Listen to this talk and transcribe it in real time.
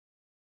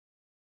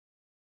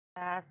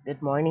Class,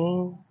 good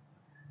morning.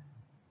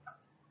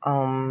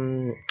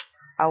 Um,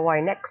 our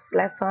next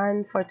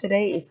lesson for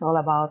today is all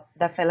about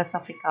the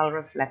philosophical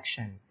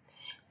reflection.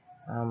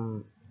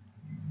 Um,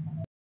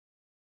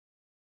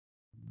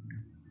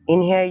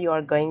 in here, you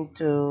are going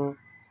to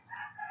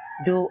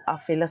do a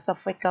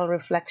philosophical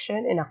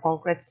reflection in a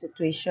concrete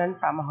situation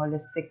from a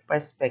holistic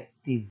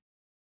perspective.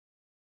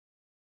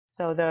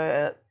 So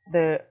there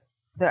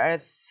are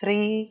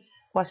three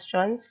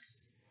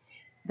questions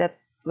that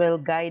will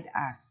guide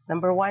us.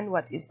 Number one,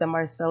 what is the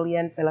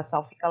Marshallian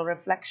philosophical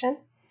reflection?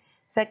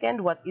 Second,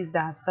 what is the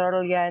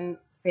Husserlian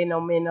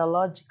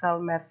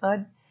phenomenological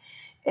method?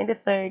 And the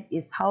third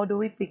is how do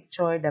we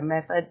picture the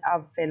method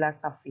of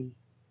philosophy?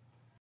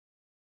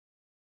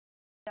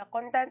 The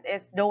content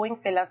is doing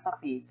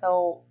philosophy.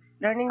 So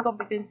learning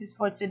competencies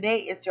for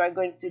today is you are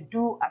going to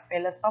do a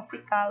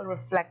philosophical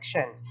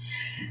reflection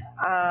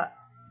uh,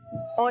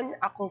 on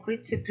a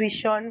concrete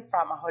situation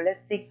from a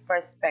holistic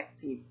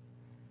perspective.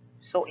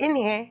 So in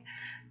here,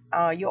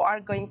 you are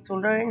going to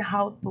learn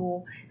how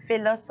to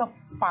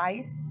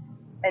philosophize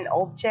an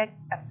object,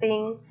 a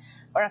thing,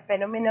 or a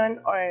phenomenon,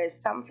 or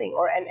something,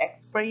 or an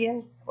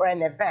experience, or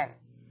an event,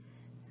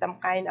 some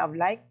kind of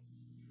like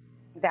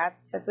that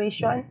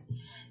situation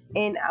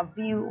in a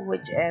view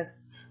which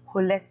is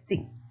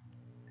holistic,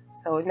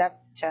 so not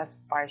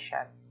just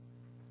partial.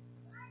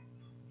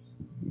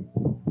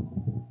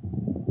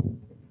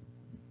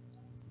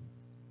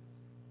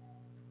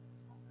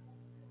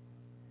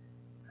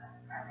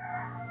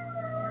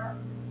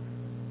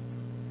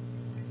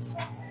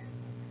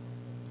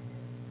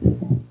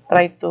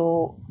 Try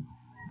to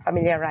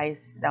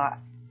familiarize the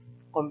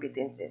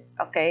competencies.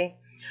 Okay,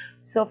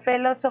 so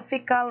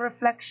philosophical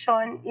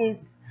reflection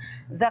is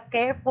the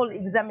careful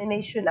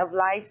examination of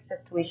life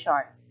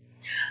situations,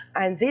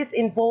 and this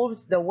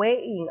involves the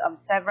weighing of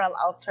several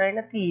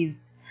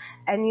alternatives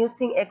and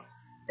using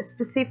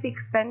specific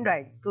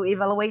standards to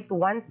evaluate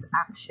one's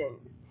actions.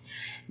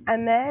 A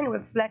man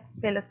reflects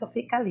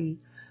philosophically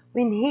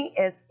when he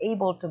is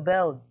able to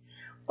build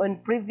on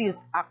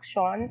previous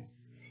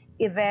actions,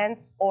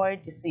 events, or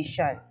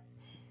decisions.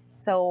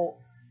 So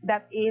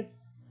that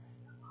is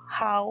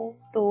how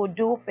to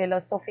do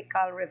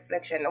philosophical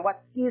reflection.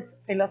 What is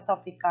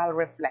philosophical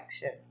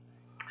reflection?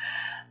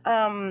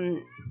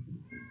 Um,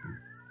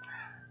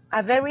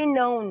 a very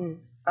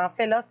known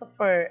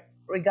philosopher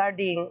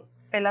regarding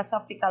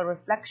philosophical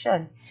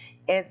reflection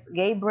is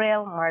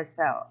Gabriel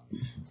Marcel.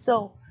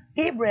 So,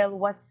 Gabriel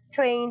was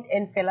trained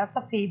in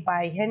philosophy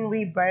by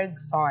Henry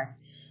Bergson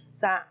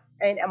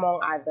and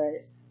among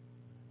others.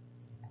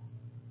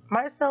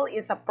 Marcel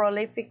is a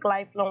prolific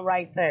lifelong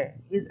writer.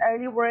 His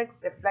early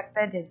works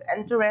reflected his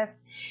interest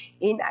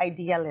in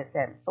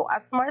idealism. So,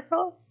 as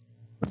Marcel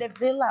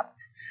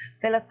developed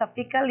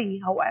philosophically,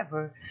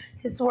 however,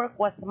 his work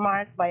was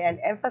marked by an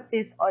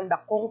emphasis on the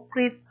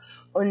concrete,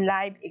 on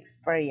live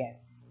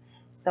experience.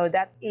 So,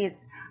 that is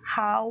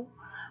how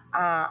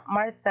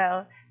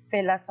Marcel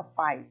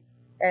philosophized.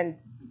 And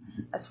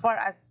as far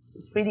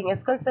as reading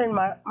is concerned,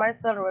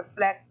 Marcel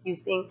reflect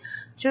using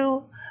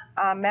two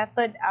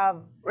method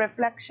of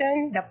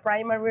reflection, the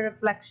primary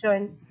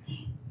reflection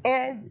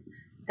and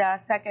the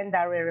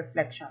secondary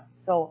reflection.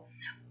 So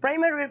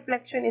primary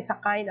reflection is a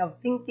kind of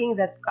thinking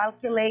that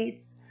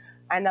calculates,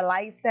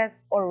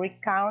 analyzes, or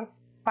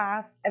recounts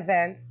past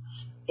events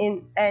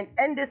and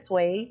in this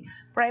way,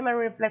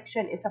 primary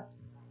reflection is a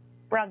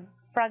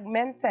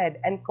fragmented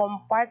and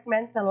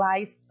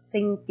compartmentalized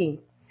thinking.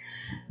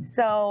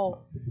 So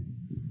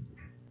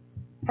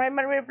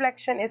primary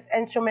reflection is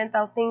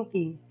instrumental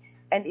thinking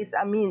and is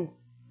a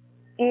means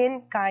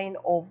in kind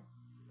of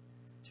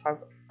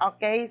struggle.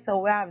 Okay, so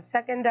we have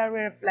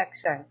secondary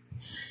reflection.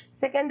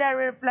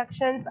 Secondary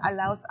reflections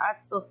allows us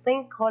to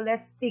think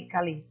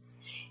holistically.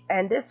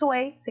 And this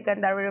way,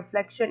 secondary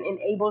reflection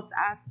enables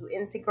us to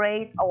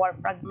integrate our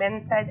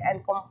fragmented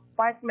and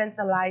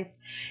compartmentalized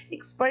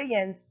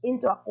experience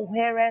into a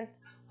coherent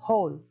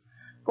whole.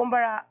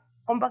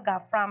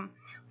 Kumbaga,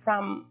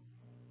 from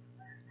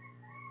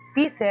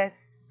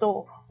pieces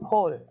to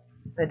whole.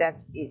 So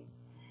that's it.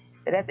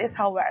 So that is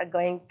how we are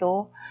going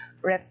to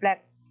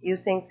reflect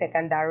using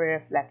secondary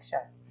reflection.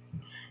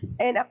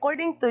 And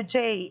according to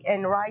Jay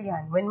and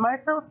Ryan, when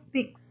Marcel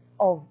speaks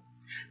of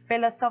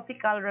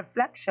philosophical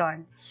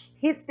reflection,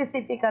 he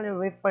specifically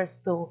refers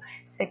to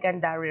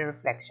secondary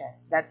reflection.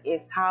 That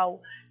is how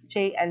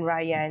Jay and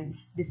Ryan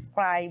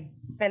describe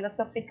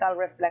philosophical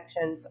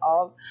reflections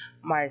of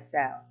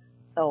Marcel.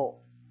 So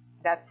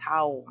that's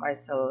how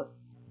Marcel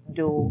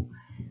do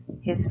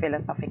his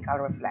philosophical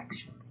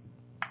reflection.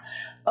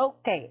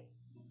 Okay,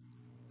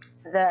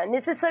 the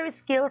necessary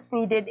skills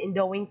needed in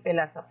doing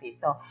philosophy.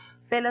 So,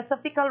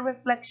 philosophical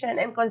reflection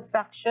and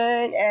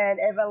construction and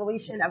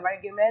evaluation of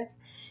arguments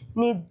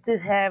need to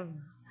have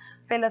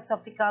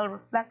philosophical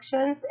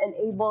reflections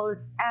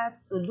enables us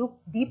to look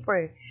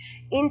deeper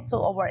into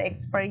our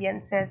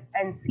experiences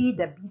and see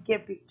the bigger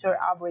picture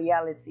of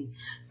reality.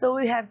 So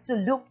we have to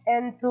look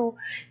into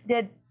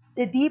the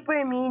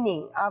deeper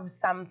meaning of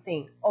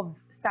something, of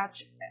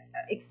such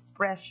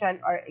expression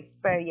or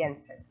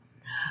experiences.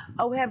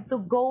 We have to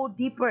go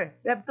deeper.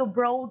 We have to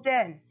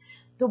broaden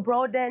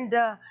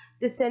the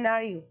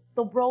scenario,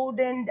 to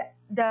broaden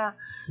the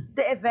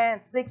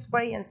events, the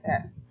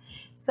experiences.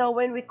 So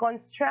when we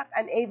construct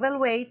and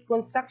evaluate,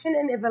 construction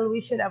and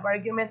evaluation of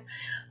argument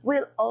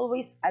will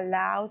always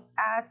allow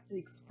us to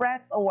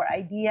express our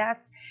ideas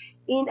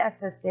in a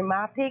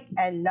systematic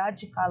and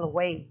logical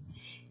way.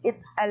 It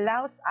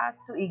allows us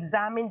to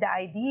examine the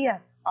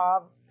ideas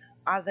of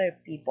other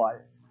people.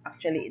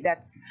 Actually,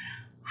 that's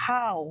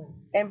how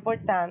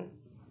important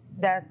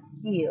the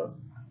skills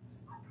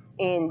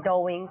in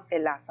doing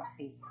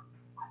philosophy.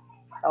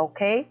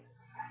 Okay?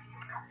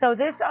 So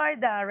these are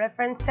the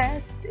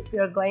references if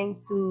you're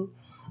going to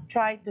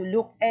try to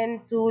look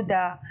into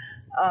the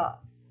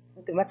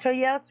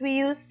materials we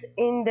used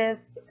in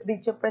this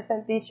video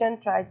presentation.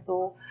 Try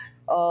to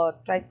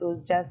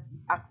just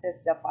access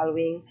the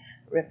following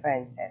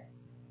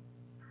references.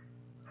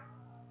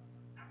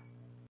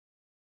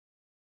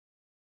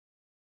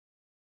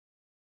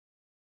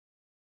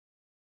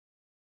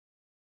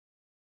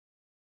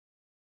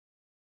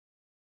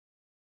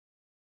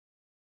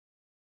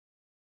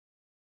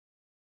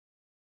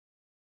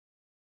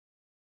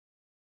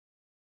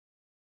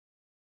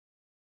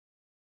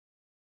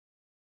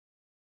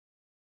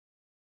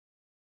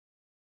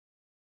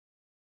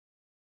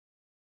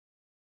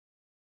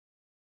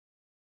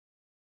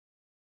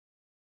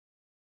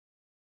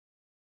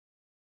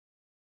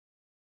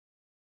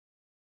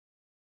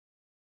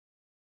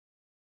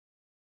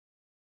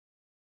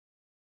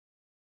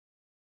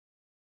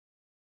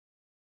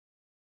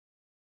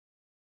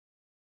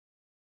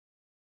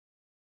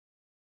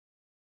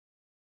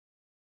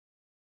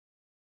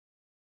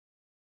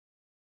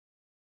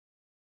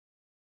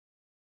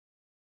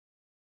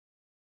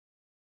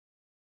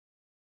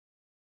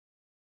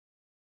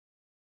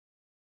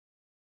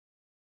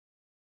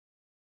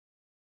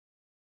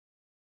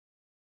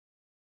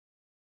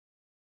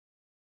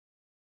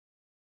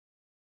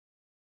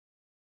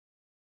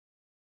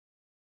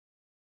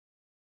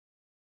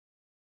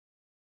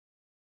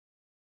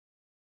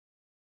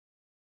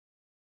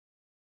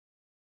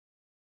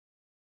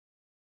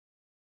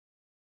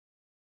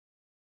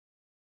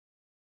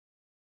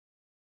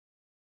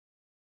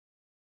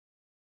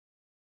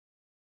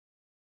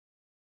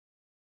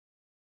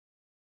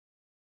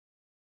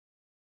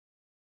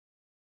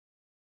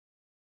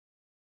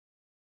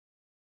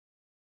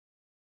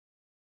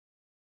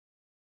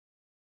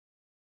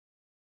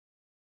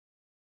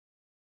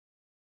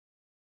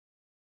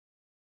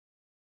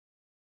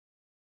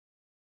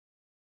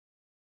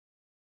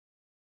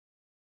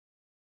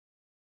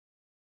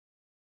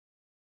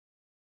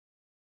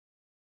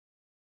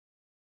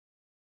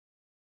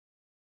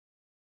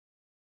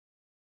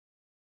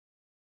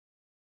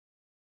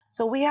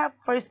 So we have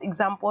first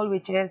example,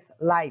 which is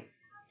life.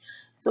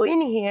 So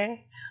in here,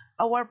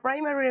 our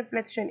primary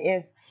reflection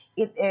is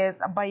it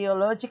is a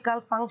biological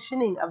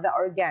functioning of the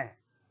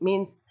organs,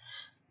 means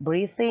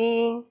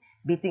breathing,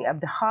 beating of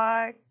the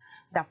heart,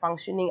 the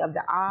functioning of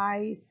the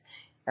eyes,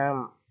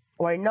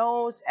 or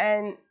nose,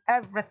 and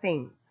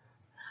everything,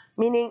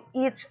 meaning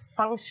each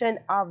function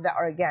of the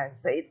organ.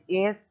 So it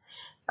is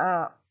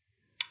uh,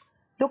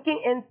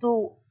 looking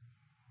into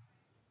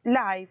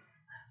life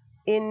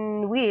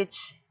in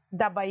which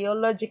the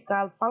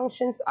biological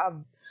functions of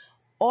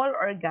all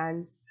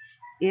organs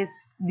is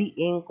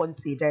being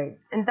considered.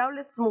 And now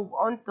let's move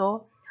on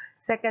to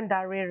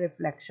secondary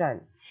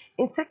reflection.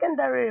 In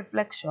secondary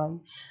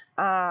reflection,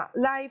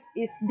 life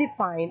is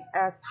defined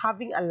as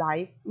having a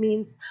life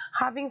means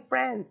having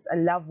friends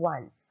and loved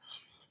ones,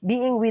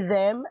 being with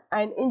them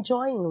and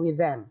enjoying with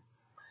them.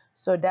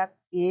 So that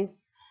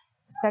is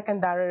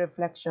secondary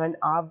reflection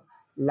of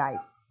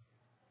life.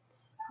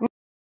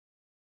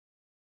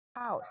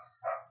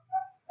 House.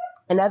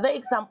 Another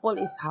example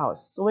is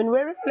house. So when we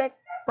reflect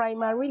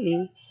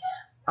primarily,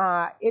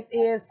 it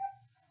is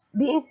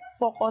being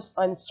focused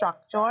on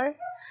structure,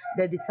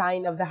 the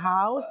design of the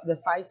house, the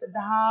size of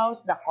the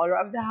house, the color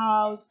of the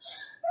house.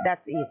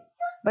 That's it.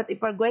 But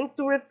if we're going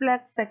to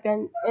reflect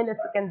in a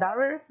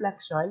secondary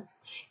reflection,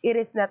 it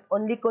is not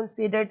only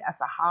considered as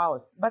a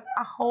house, but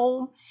a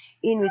home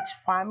in which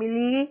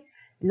family,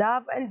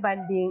 love, and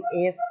bonding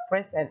is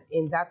present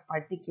in that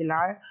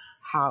particular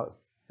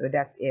house. So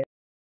that's it.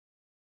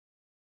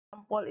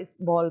 Example is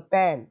ball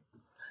pen.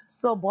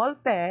 So ball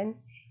pen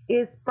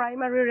is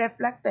primarily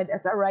reflected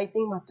as a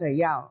writing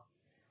material.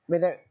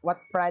 Whether what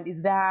brand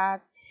is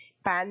that,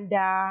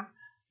 Panda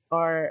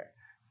or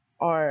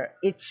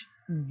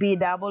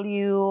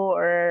HBW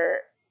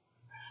or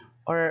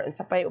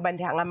sa pay uban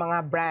diha nga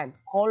mga brand,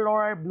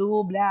 color,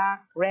 blue,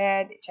 black,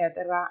 red,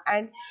 etc.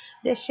 and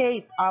the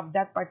shape of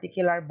that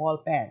particular ball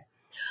pen.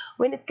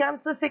 When it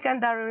comes to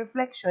secondary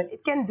reflection,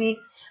 it can be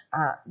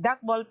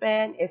that ball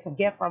pen is a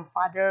gift from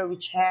father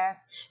which has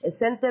a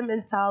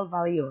sentimental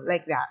value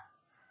like that.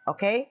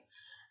 Okay?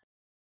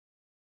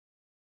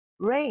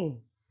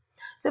 Rain.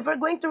 So if we're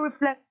going to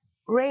reflect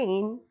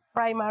rain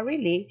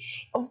primarily,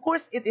 of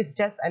course, it is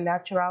just a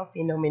natural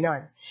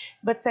phenomenon.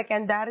 But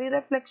secondary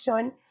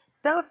reflection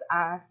tells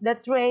us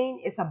that rain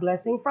is a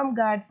blessing from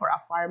God for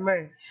a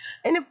farmer.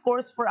 And of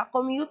course, for a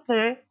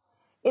commuter,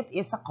 it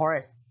is a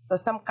curse. So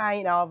some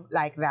kind of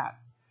like that.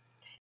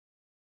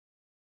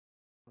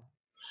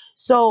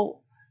 So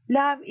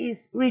love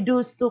is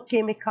reduced to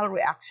chemical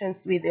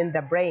reactions within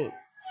the brain.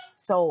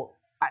 So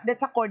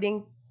that's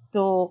according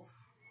to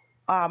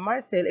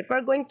Marcel. If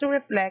we're going to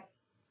reflect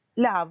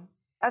love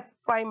as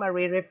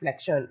primary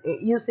reflection,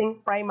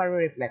 using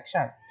primary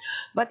reflection.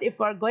 But if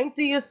we're going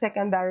to use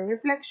secondary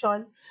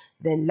reflection,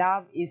 then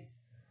love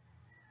is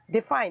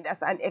defined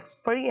as an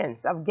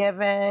experience of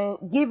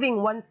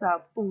giving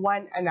oneself to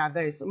one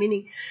another. So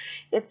meaning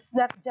it's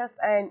not just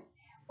an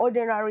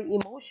ordinary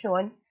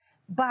emotion,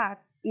 but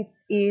it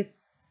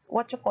is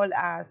what you call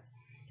as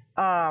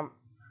um,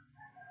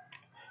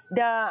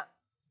 the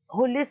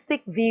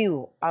holistic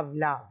view of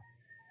love.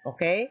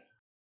 Okay?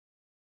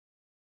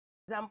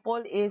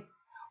 Example is,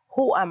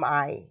 who am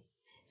I?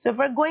 So if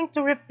we're going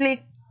to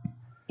reflect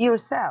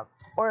yourself,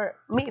 or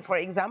me, for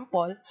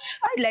example,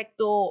 I'd like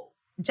to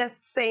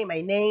just say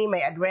my name, my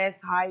address,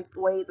 height,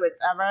 weight,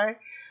 whatever,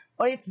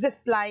 or it's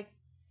just like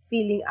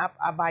filling up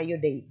a bio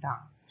data.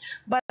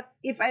 But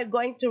if I'm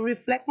going to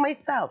reflect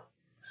myself,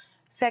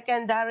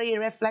 secondary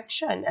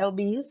reflection I'll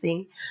be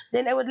using,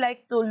 then I would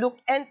like to look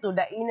into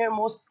the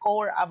innermost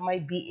core of my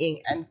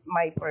being and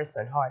my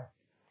personhood.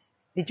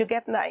 Did you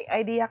get my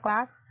idea,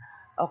 class?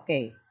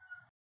 Okay.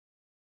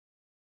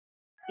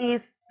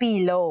 Is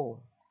pillow.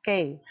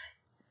 Okay.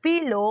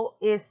 Pillow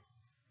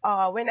is,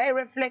 when I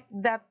reflect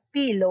that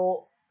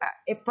pillow,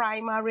 a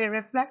primary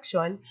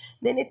reflection,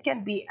 then it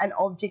can be an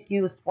object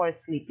used for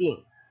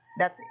sleeping.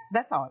 That's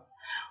all.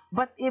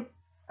 But if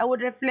I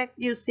would reflect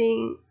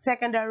using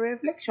secondary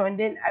reflection,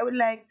 then I would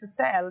like to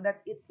tell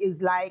that it is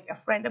like a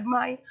friend of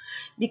mine,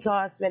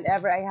 because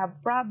whenever I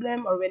have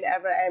problem or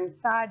whenever I'm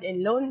sad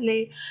and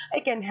lonely,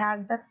 I can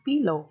hug that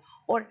pillow,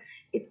 or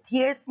it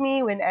hears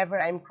me whenever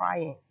I'm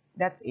crying.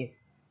 That's it.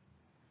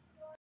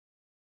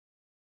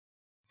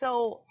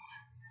 So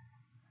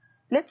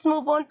let's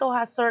move on to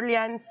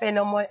Husserlian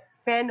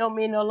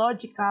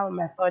phenomenological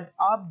method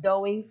of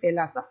doing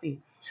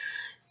philosophy.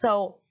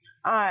 So,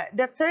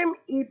 the term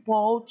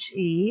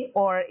epoche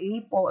or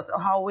epoch,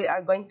 how we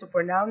are going to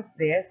pronounce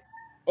this,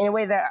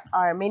 anyway, there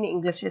are many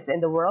Englishes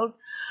in the world.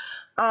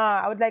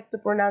 I would like to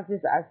pronounce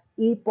this as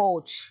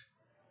epoch.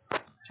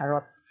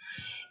 Charot.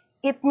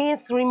 It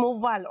means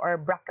removal or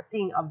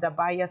bracketing of the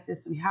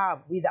biases we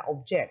have with the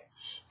object.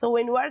 So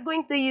when we are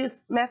going to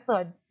use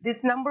method,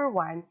 this number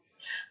one,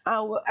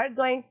 we are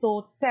going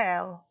to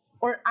tell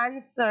or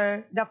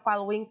answer the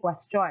following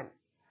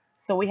questions.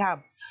 So we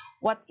have,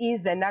 what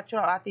is the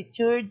natural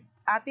attitude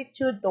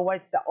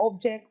towards the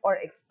object or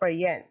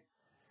experience?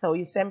 So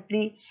you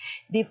simply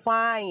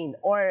define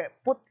or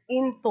put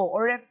into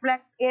or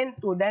reflect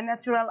into the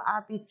natural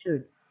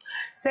attitude.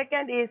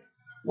 Second is,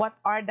 what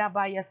are the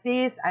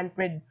biases and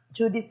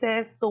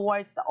prejudices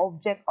towards the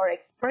object or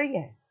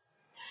experience?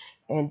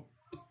 And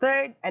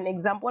third, an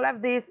example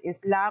of this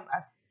is love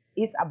as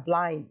is a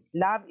blind.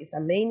 Love is a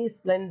many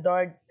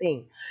splendored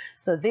thing.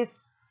 So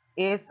this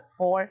is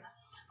for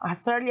a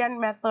Husserlian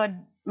method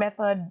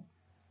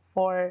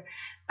for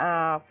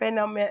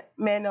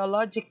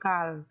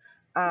phenomenological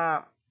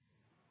uh,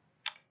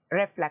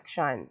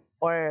 reflection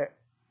or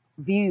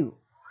view.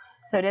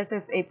 So this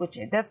is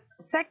epoche. The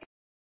second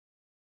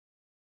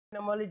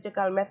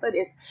phenomenological method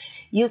is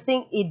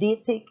using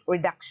eidetic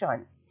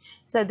reduction.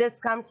 So this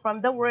comes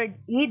from the word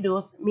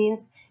eidos,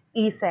 means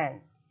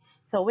essence.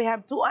 So we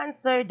have to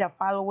answer the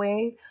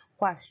following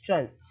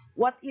questions.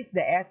 What is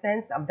the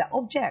essence of the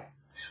object?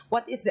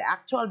 What is the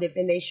actual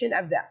definition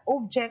of the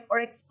object or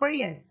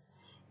experience?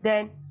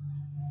 Then,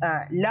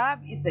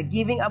 love is the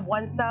giving of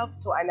oneself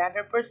to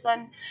another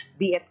person,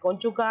 be it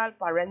conjugal,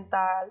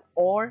 parental,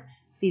 or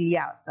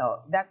filial.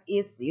 So that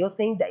is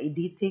using the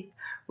eidetic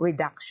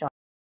reduction.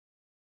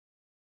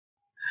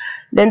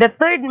 Then the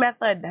third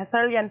method,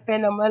 Husserlian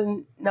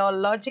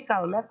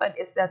phenomenological method,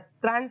 is the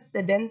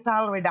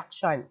transcendental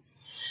reduction.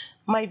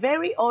 My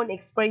very own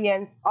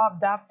experience of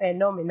the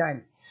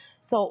phenomenon.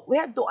 So we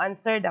have to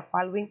answer the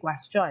following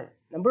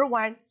questions. Number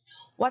one,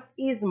 what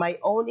is my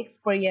own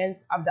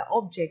experience of the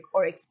object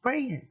or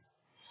experience?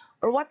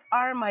 Or what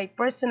are my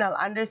personal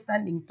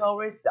understanding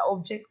towards the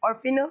object or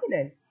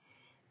phenomenon?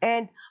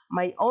 And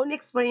my own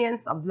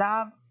experience of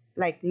love,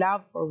 like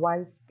love for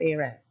one's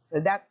parents. So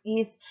that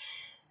is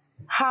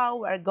how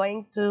we're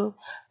going to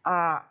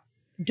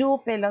do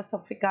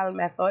philosophical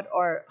method,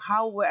 or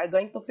how we are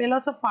going to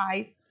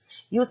philosophize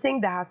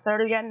using the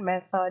Husserlian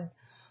method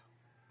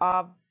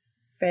of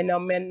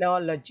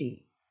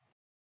phenomenology.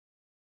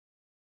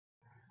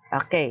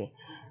 Okay,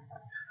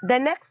 the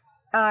next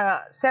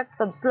set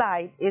of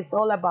slide is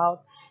all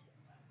about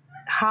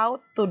how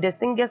to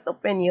distinguish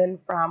opinion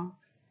from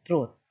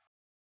truth.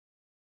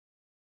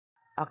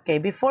 Okay,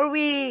 before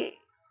we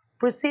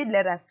proceed,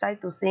 let us try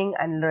to sing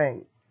and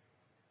learn.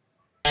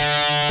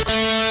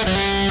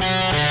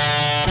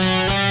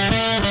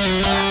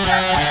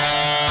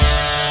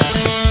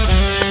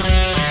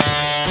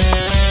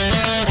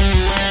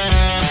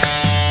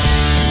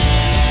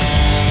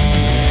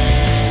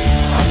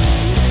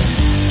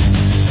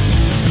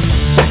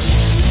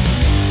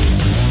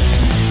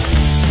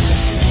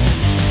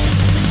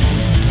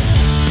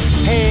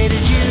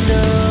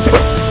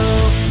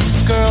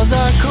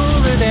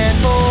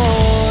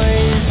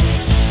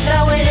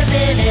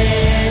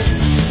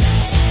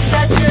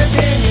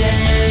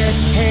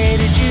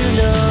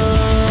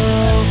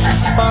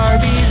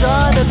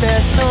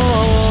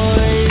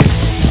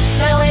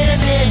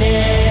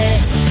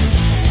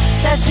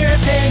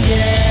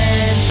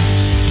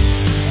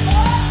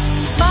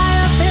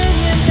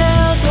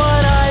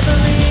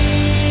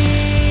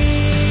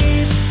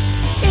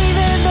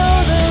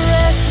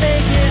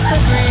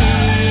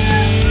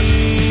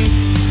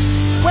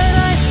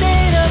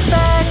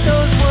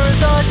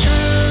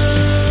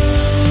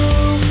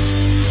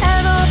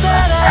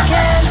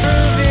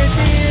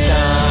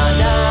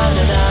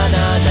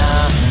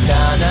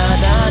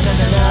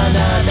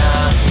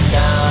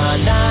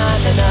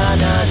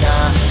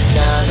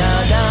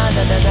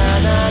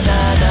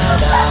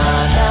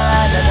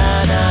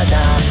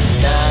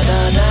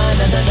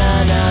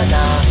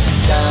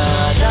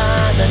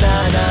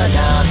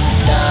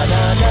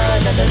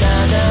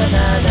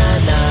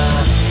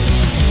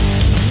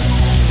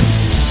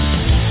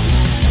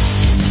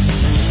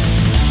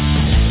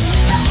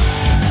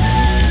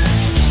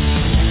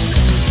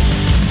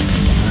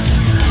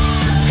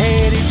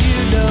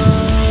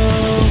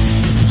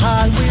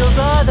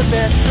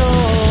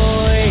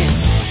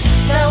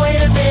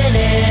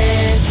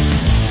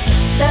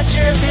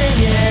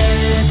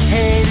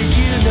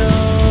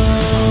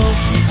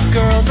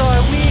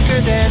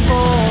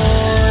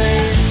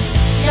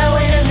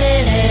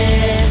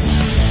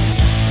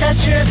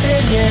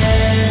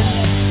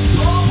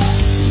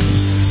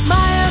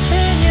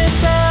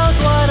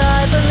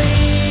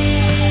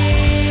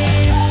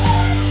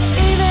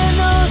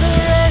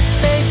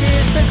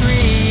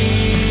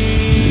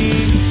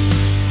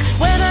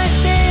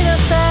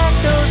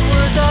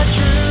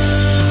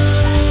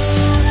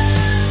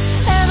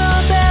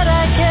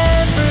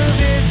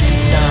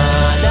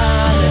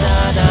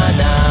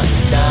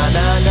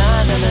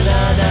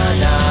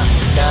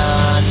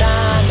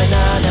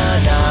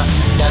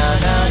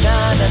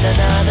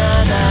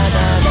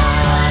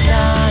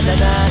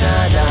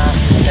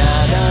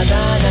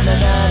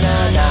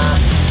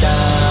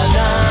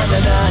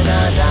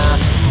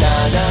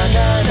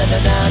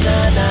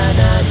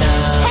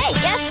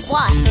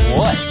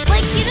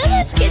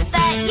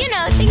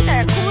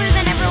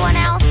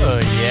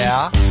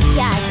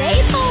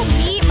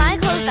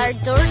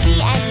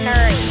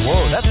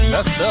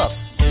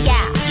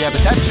 Yeah,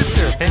 but that's just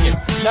their opinion.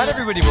 Not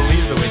everybody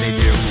believes the way they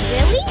do.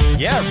 Really?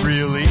 Yeah,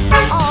 really.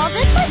 Aw,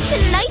 that's like the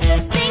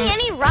nicest thing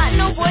any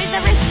rotten old boy's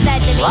ever said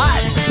to me.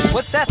 Rotten?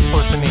 What's that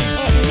supposed to mean?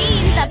 It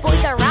means that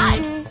boys are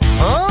rotten.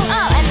 Huh?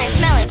 Oh, and they're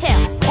smelly too.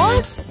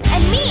 What?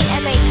 And mean,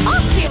 and they talk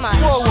too much.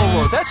 Whoa, whoa,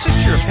 whoa, that's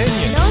just your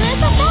opinion. No,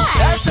 that's a fact.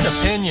 That's an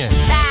opinion.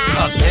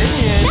 Fact.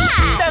 Opinion?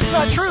 Fact. That's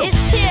not true. It's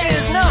too.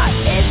 It's not.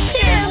 It's too.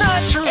 It's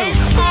not true. It's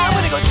too. I'm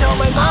gonna go tell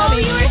my Oh,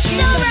 mommy. you were She's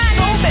so gonna be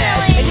so rotten, mad.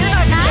 silly. And you're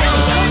not gonna I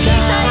don't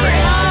think so, you're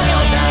wrong.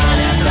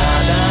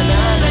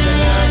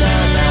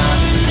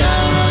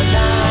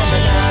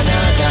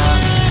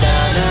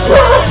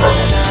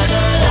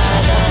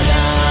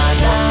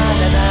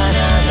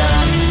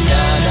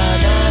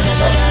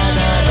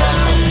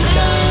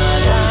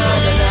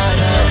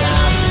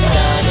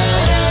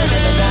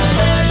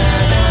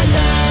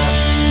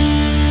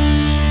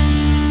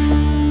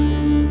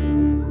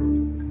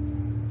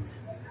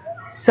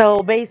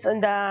 So based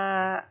on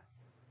the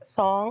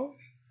song,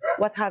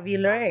 what have you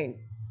learned?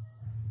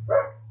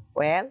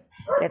 Well,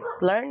 let's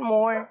learn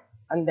more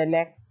on the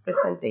next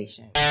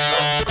presentation.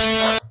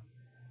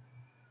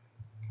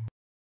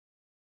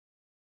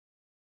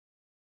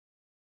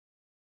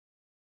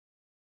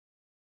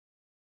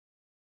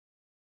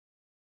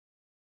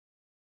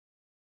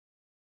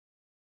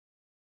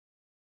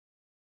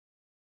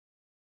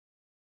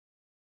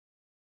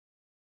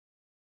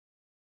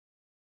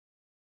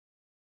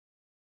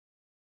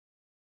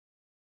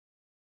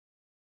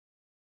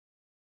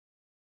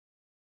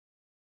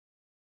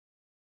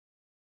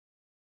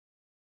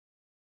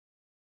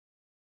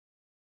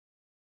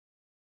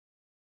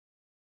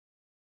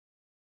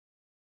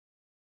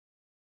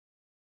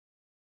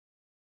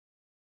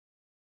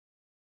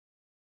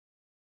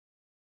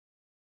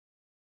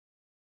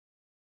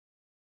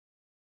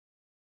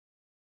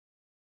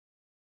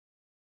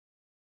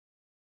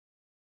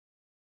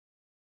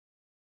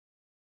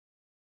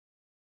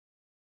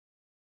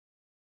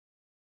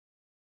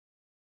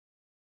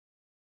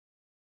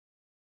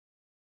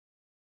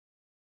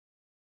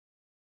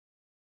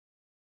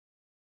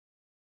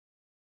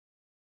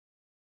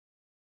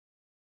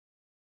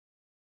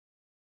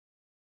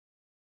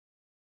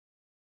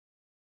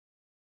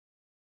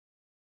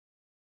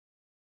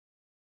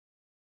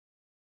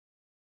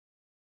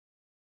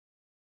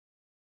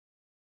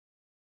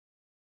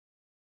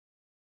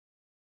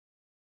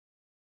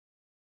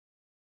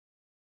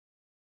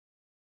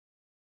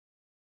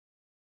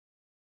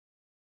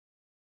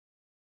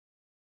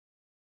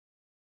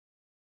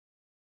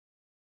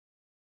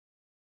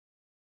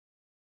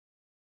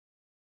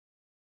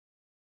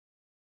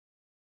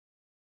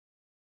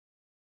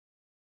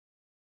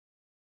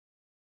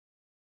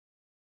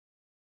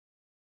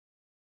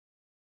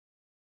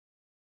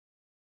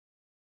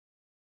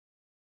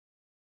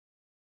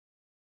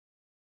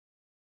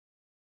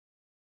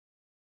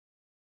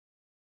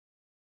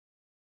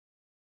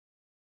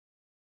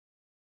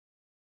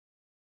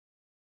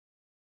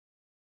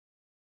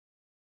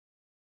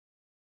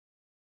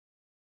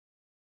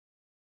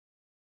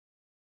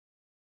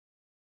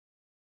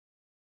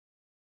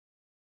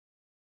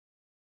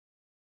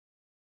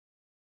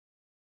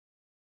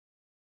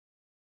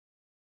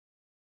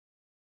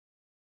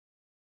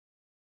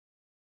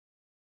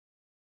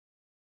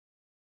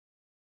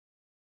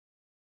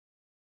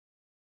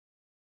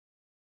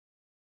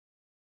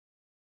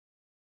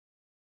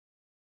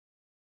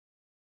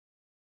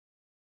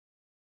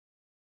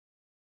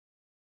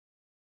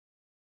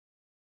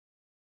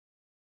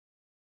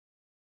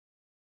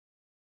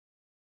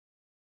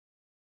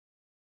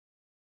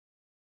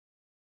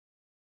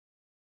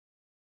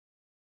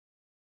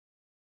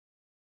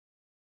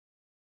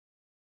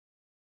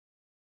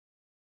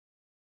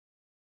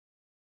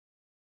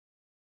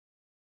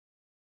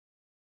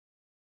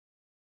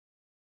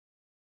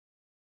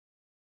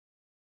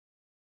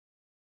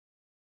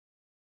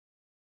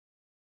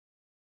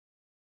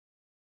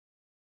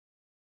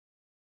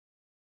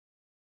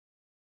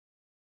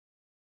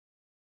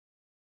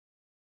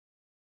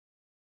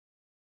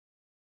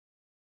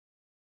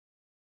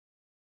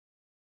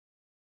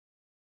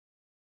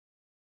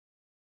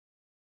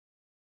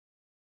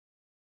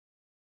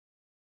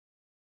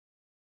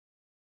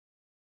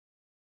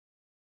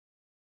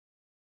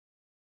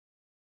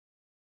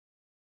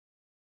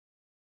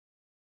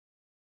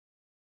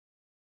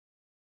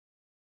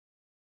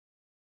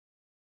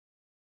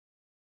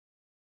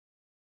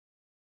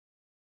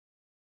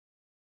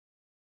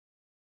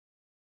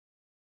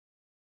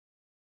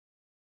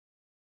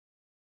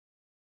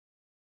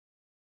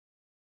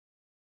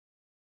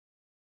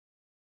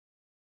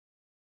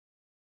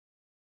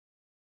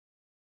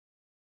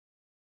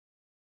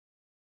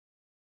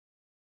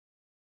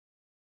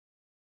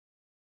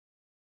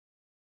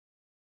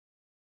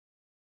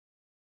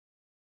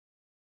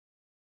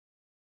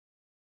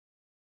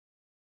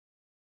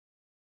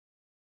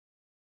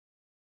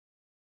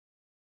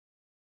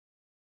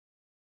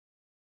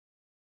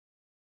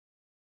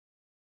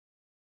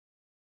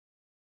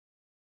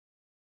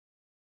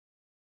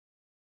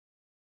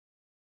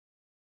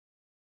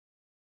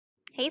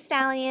 Hey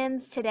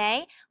Stallions!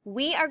 Today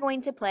we are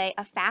going to play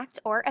a fact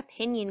or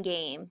opinion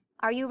game.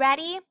 Are you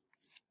ready?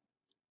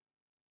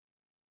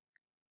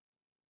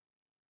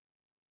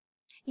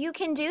 You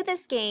can do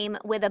this game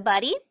with a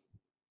buddy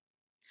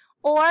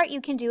or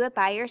you can do it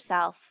by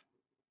yourself.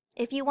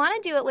 If you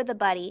want to do it with a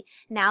buddy,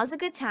 now's a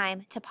good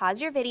time to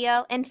pause your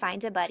video and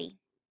find a buddy.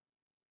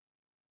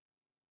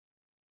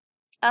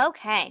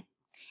 Okay,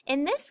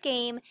 in this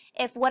game,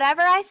 if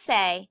whatever I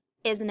say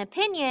is an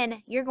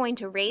opinion, you're going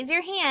to raise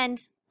your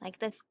hand like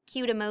this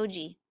cute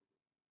emoji.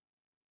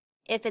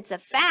 If it's a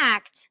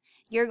fact,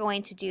 you're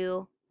going to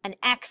do an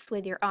X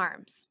with your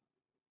arms.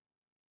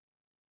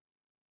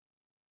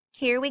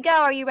 Here we go.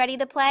 Are you ready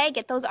to play?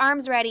 Get those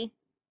arms ready.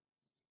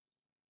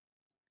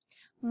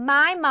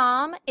 My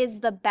mom is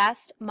the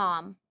best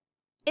mom.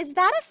 Is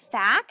that a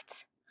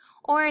fact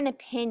or an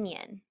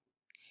opinion?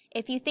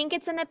 If you think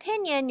it's an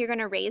opinion, you're going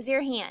to raise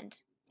your hand.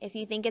 If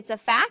you think it's a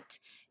fact,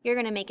 you're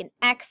going to make an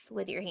X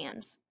with your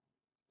hands.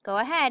 Go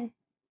ahead.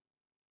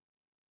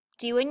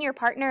 Do you and your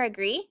partner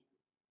agree?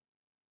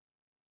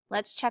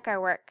 Let's check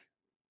our work.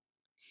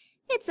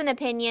 It's an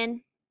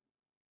opinion.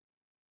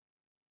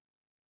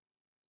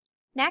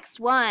 Next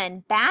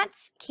one,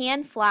 bats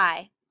can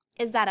fly.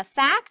 Is that a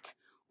fact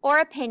or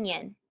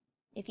opinion?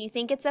 If you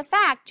think it's a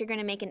fact, you're going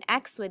to make an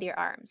X with your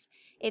arms.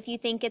 If you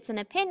think it's an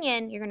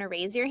opinion, you're going to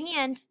raise your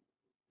hand.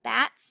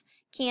 Bats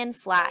can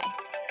fly.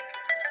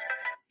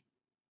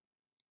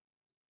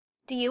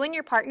 Do you and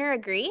your partner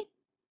agree?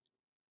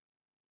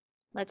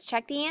 Let's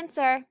check the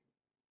answer.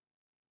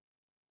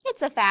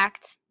 It's a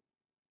fact.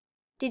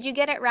 Did you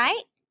get it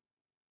right?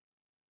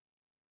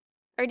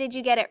 Or did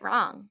you get it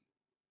wrong?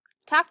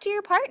 Talk to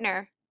your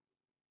partner.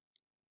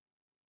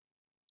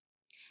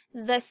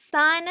 The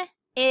sun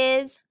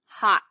is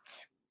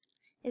hot.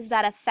 Is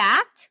that a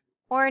fact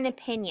or an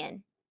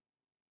opinion?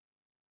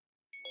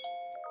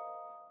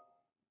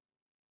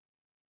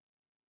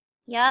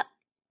 Yep,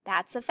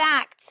 that's a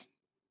fact.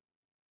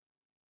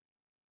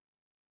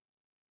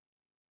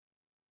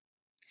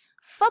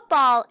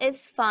 Football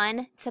is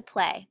fun to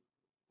play.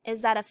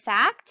 Is that a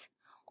fact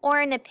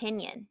or an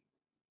opinion?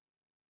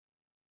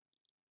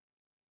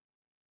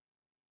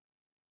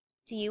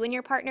 Do you and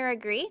your partner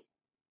agree?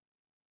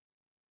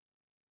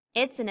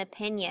 It's an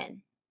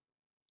opinion.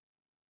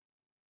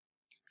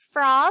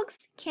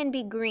 Frogs can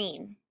be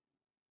green.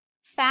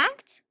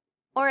 Fact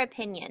or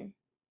opinion?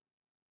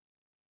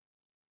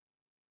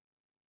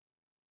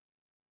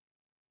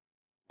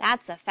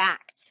 That's a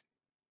fact.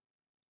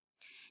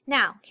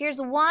 Now, here's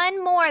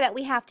one more that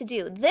we have to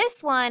do.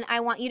 This one I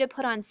want you to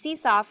put on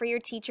Seesaw for your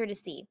teacher to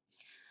see.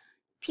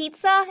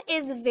 Pizza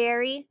is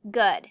very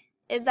good.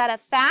 Is that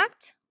a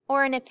fact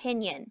or an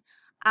opinion?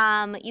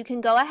 You can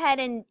go ahead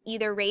and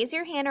either raise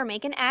your hand or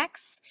make an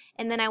X,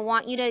 and then I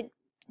want you to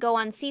go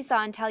on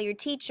Seesaw and tell your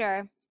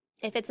teacher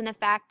if it's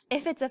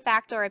a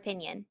fact or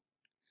opinion.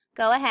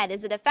 Go ahead.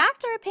 Is it a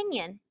fact or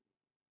opinion?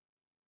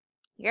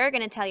 You're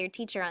going to tell your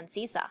teacher on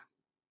Seesaw.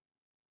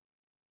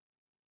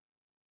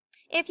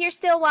 If you're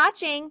still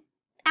watching,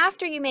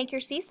 after you make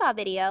your Seesaw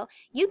video,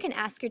 you can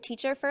ask your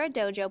teacher for a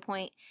dojo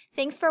point.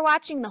 Thanks for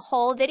watching the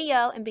whole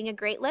video and being a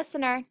great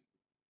listener.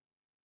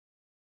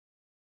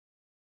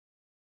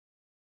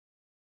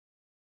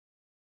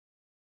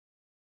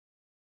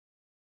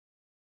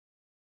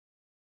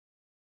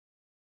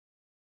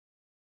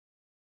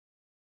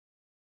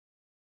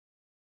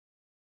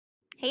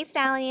 Hey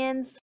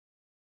Stallions!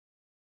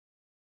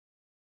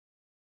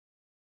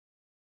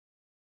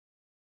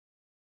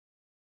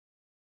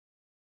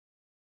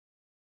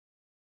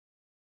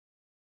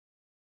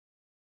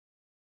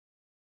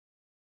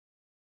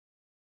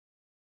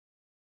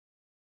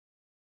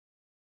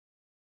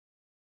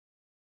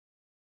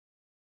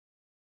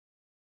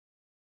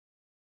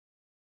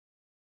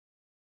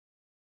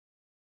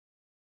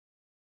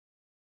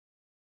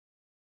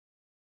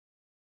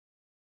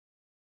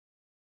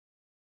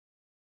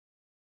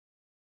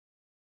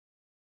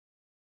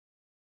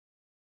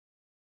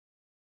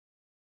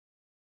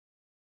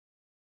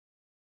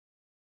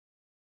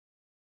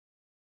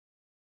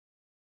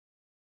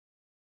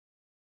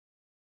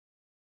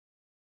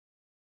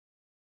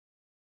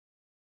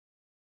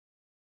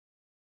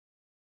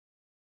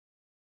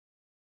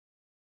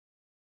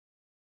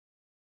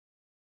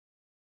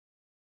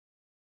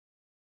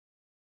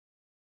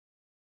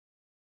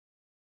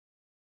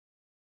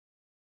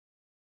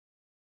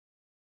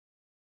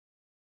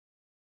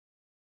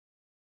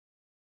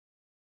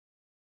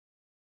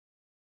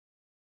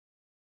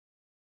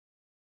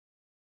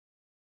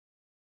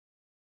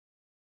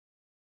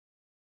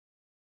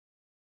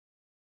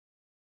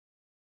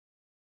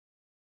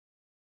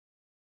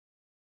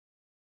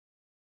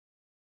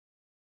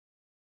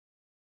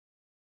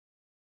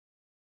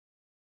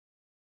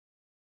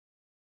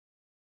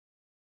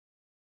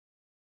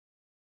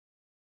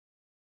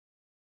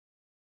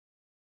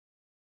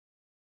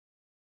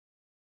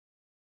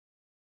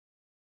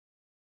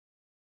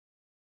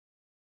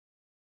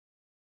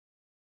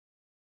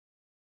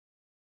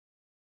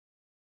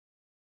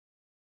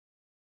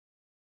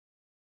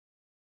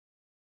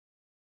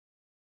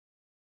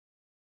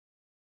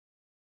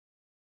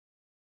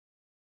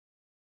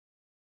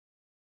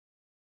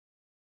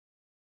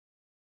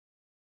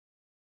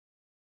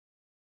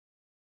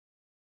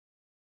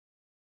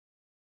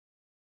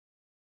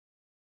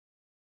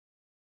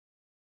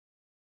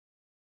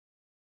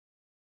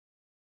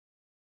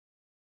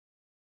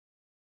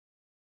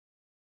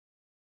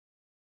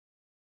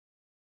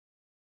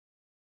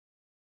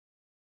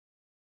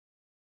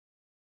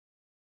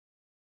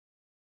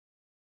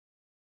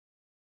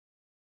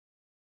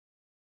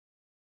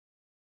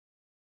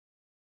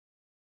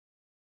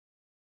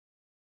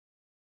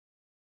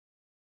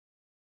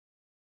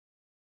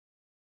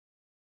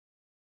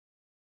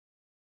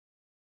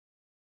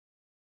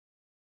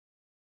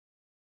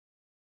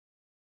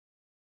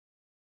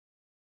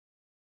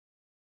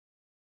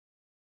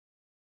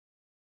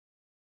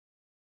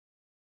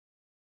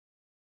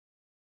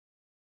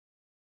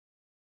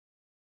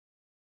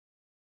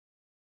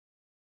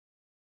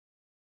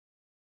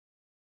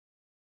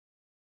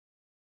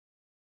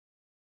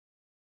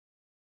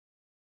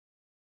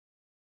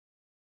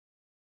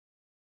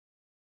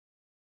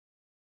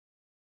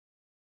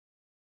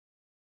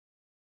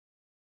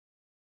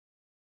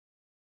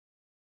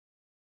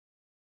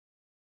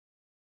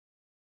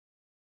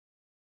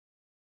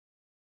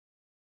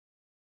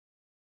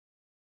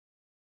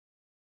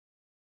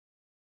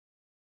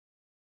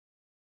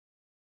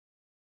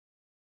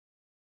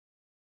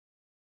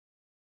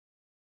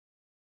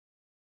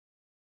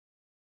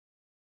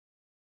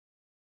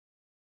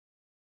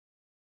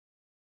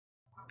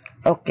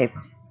 Okay.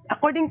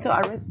 According to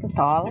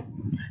Aristotle,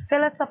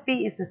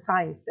 philosophy is a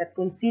science that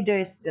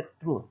considers the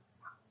truth.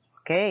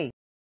 Okay.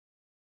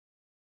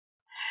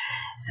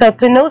 So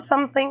to know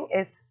something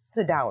is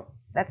to doubt.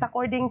 That's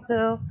according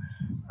to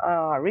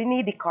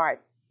René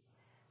Descartes.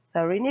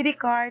 So René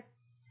Descartes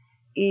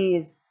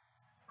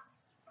is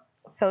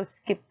so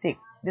skeptic.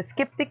 The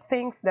skeptic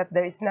thinks that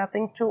there is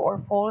nothing true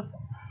or false,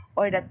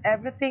 or that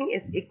everything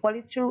is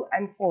equally true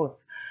and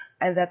false,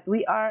 and that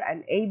we are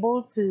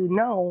unable to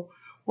know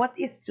what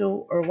is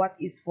true or what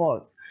is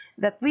false,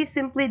 that we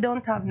simply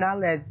don't have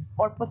knowledge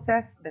or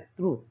possess the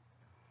truth.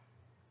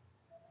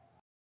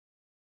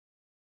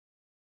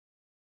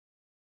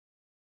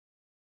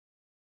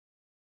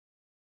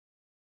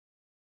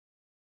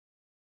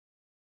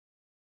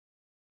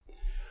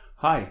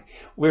 Hi,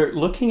 we're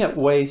looking at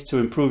ways to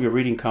improve your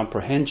reading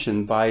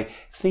comprehension by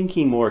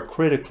thinking more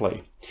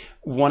critically.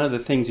 One of the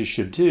things you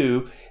should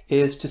do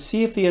is to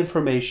see if the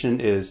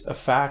information is a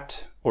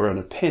fact or an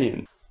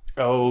opinion.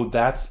 Oh,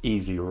 that's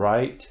easy,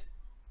 right?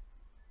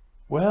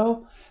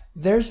 Well,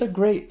 there's a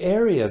gray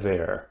area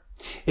there.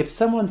 If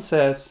someone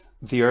says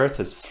the earth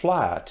is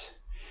flat,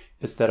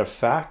 is that a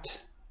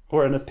fact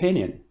or an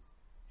opinion?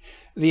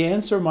 The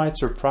answer might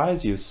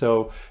surprise you,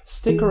 so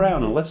stick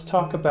around and let's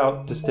talk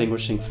about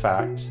distinguishing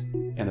fact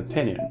and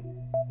opinion.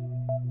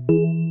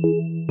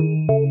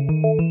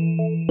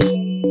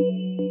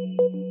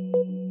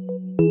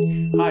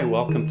 Hi,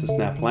 welcome to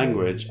Snap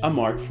Language. I'm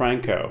Mark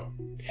Franco.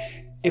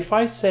 If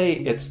I say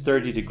it's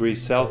 30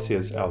 degrees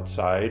Celsius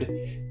outside,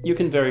 you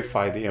can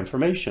verify the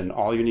information.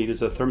 All you need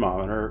is a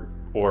thermometer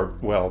or,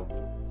 well,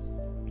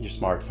 your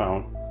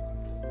smartphone.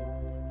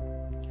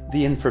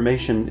 The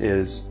information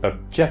is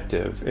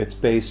objective. It's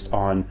based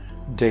on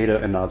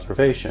data and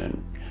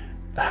observation.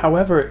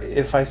 However,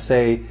 if I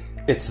say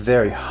it's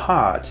very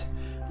hot,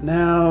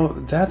 now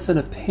that's an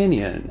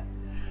opinion.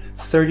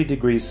 30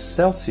 degrees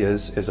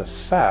Celsius is a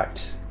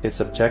fact.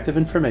 It's objective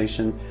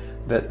information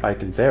that I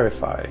can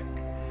verify.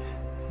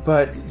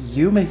 But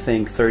you may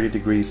think 30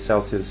 degrees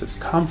Celsius is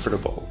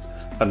comfortable.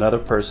 Another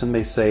person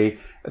may say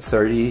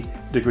 30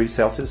 degrees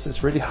Celsius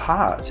is really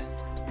hot.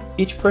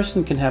 Each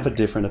person can have a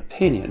different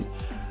opinion.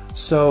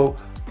 So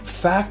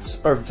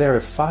facts are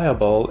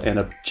verifiable and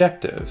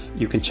objective.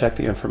 You can check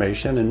the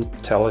information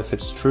and tell if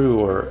it's true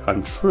or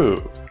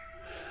untrue.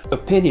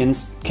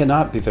 Opinions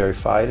cannot be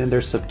verified and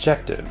they're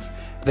subjective.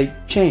 They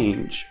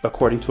change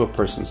according to a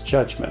person's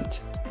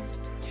judgment.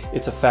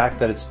 It's a fact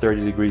that it's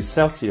 30 degrees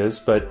Celsius,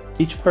 but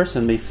each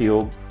person may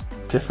feel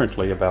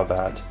differently about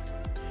that.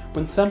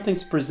 When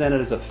something's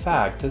presented as a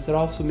fact, does it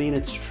also mean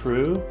it's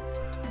true?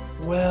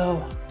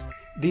 Well,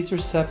 these are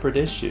separate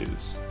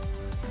issues.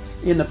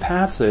 In a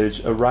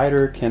passage, a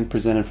writer can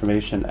present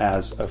information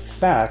as a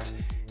fact,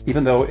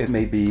 even though it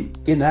may be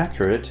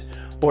inaccurate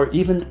or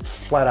even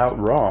flat out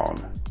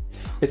wrong.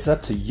 It's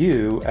up to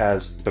you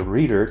as the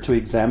reader to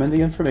examine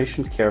the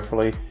information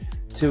carefully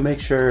to make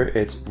sure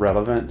it's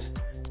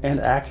relevant and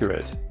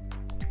accurate.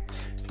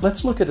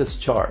 Let's look at this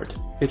chart.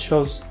 It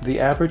shows the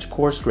average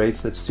course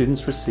grades that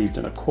students received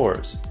in a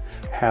course.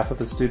 Half of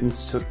the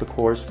students took the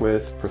course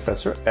with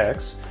Professor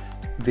X,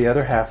 the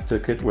other half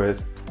took it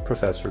with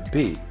Professor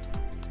B.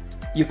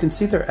 You can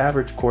see their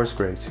average course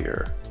grades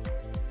here.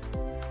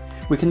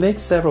 We can make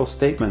several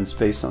statements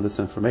based on this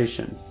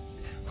information.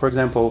 For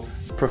example,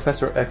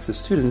 Professor X's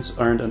students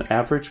earned an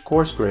average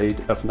course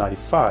grade of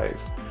 95.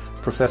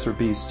 Professor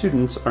B's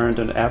students earned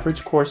an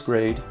average course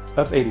grade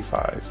of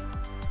 85.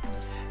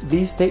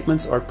 These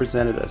statements are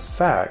presented as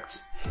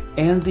facts,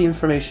 and the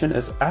information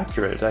is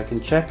accurate. I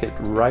can check it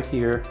right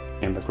here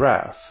in the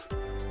graph.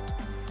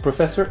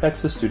 Professor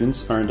X's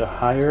students earned a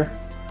higher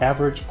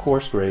average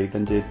course grade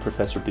than did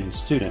Professor B's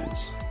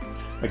students.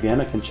 Again,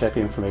 I can check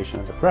the information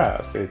in the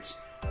graph. It's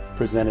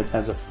presented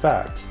as a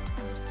fact.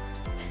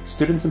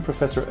 Students in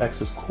Professor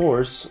X's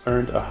course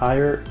earned a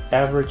higher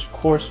average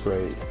course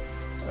grade.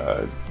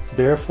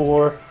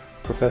 Therefore,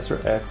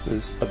 Professor X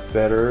is a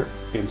better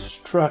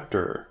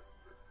instructor.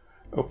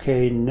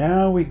 Okay,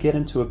 now we get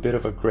into a bit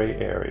of a gray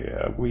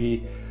area.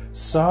 We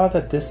saw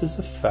that this is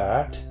a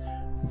fact,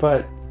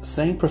 but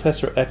saying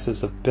Professor X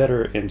is a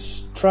better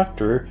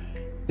instructor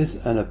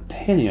is an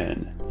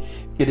opinion.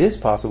 It is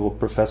possible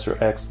Professor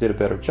X did a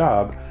better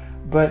job,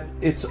 but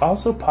it's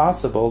also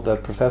possible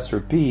that Professor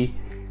B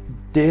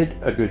did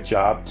a good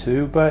job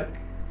too, but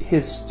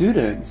his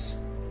students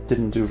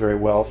didn't do very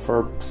well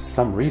for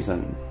some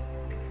reason.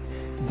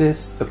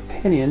 This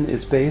opinion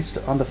is based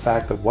on the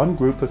fact that one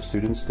group of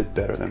students did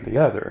better than the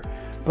other,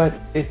 but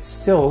it's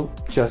still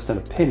just an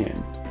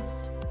opinion.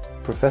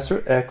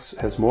 Professor X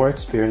has more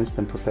experience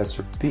than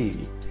Professor B.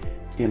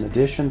 In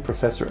addition,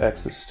 Professor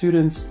X's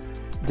students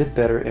did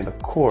better in the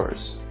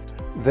course.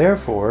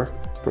 Therefore,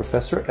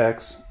 Professor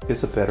X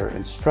is a better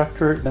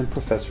instructor than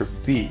Professor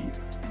B.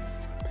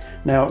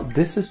 Now,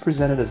 this is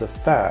presented as a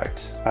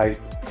fact. I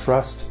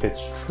trust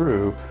it's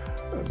true,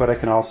 but I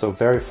can also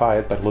verify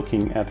it by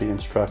looking at the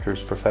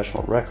instructor's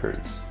professional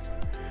records.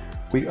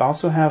 We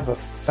also have a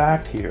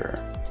fact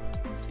here.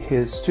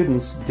 His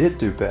students did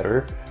do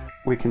better.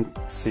 We can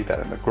see that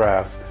in the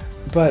graph.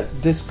 But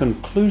this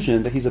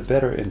conclusion that he's a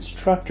better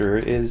instructor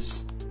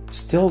is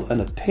still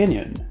an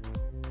opinion.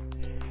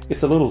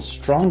 It's a little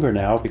stronger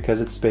now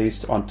because it's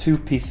based on two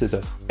pieces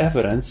of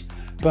evidence,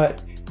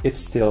 but it's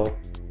still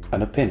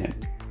an opinion.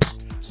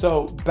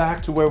 So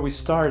back to where we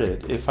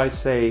started. If I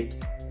say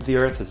the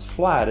earth is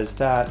flat, is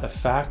that a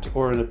fact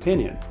or an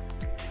opinion?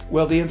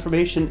 Well, the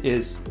information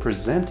is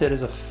presented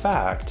as a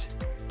fact.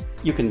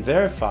 You can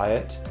verify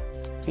it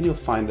and you'll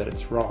find that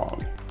it's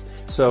wrong.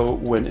 So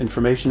when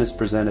information is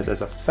presented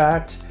as a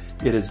fact,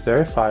 it is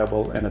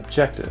verifiable and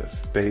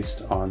objective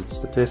based on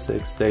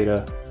statistics,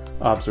 data,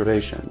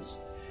 observations.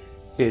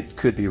 It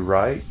could be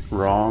right,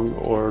 wrong,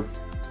 or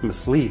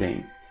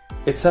misleading.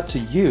 It's up to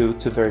you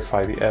to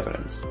verify the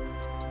evidence.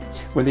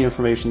 When the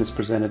information is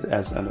presented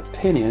as an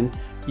opinion,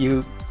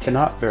 you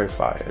cannot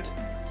verify it.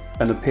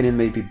 An opinion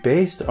may be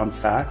based on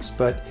facts,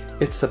 but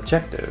it's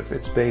subjective.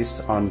 It's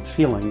based on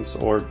feelings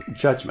or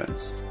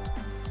judgments.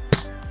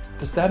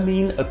 Does that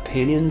mean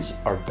opinions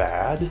are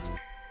bad?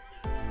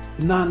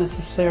 Not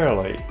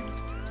necessarily.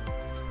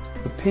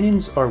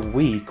 Opinions are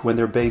weak when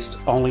they're based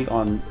only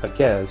on a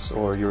guess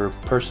or your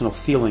personal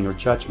feeling or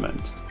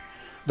judgment.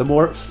 The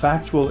more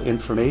factual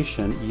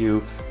information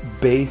you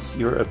base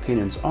your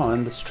opinions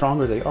on, the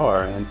stronger they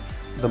are and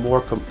the more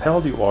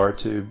compelled you are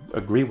to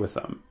agree with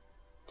them.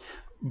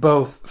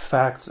 Both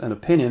facts and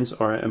opinions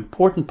are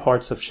important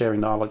parts of sharing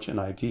knowledge and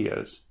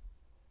ideas.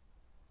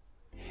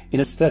 In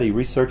a study,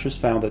 researchers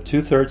found that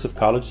 2/3 of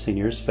college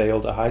seniors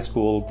failed a high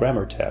school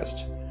grammar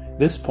test.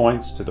 This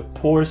points to the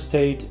poor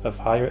state of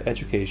higher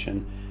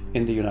education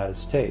in the United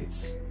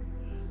States.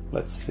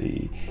 Let's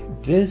see.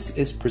 This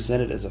is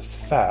presented as a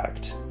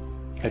fact.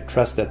 I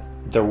trust that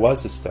there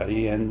was a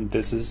study and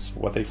this is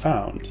what they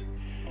found.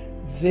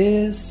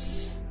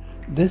 This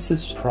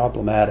is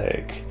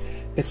problematic.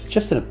 It's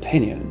just an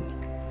opinion.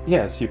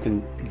 Yes, you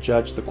can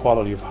judge the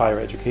quality of higher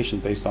education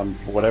based on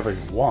whatever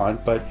you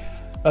want, but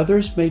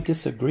others may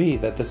disagree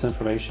that this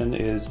information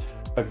is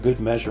a good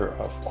measure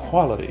of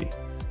quality.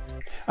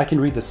 I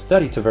can read the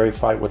study to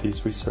verify what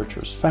these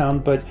researchers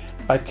found, but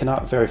I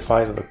cannot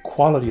verify that the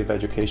quality of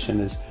education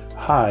is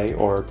high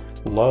or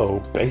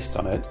low based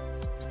on it.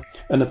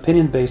 An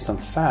opinion based on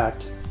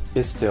fact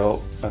is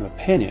still an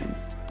opinion.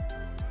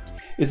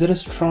 Is it a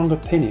strong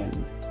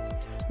opinion?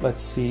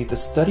 Let's see, the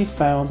study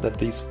found that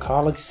these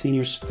college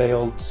seniors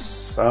failed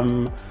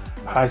some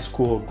high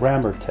school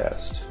grammar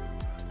test.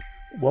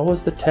 What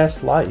was the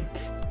test like?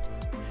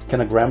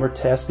 Can a grammar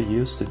test be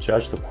used to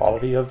judge the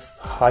quality of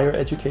higher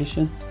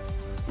education?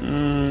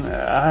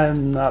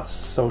 I'm not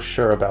so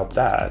sure about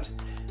that.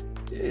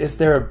 Is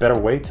there a better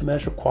way to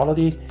measure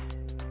quality?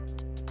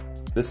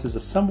 This is a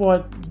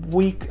somewhat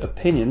weak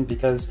opinion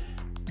because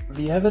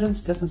the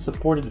evidence doesn't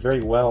support it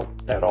very well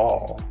at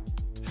all.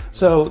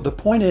 So the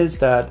point is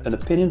that an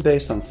opinion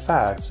based on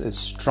facts is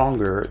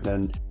stronger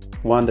than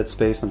one that's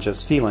based on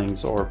just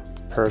feelings or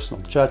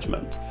personal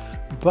judgment.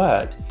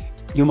 But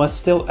you must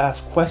still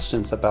ask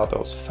questions about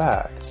those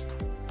facts.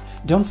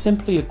 Don't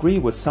simply agree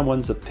with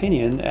someone's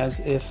opinion as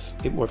if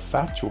it were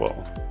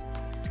factual.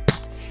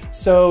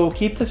 So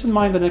keep this in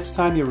mind the next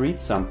time you read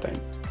something.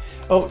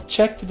 Oh,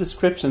 check the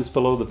descriptions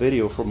below the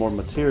video for more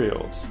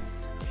materials.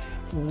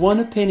 One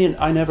opinion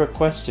I never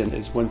question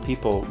is when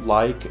people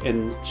like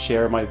and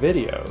share my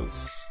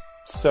videos.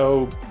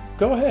 So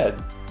go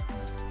ahead.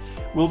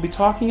 We'll be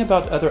talking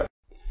about other...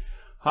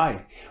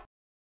 Hi.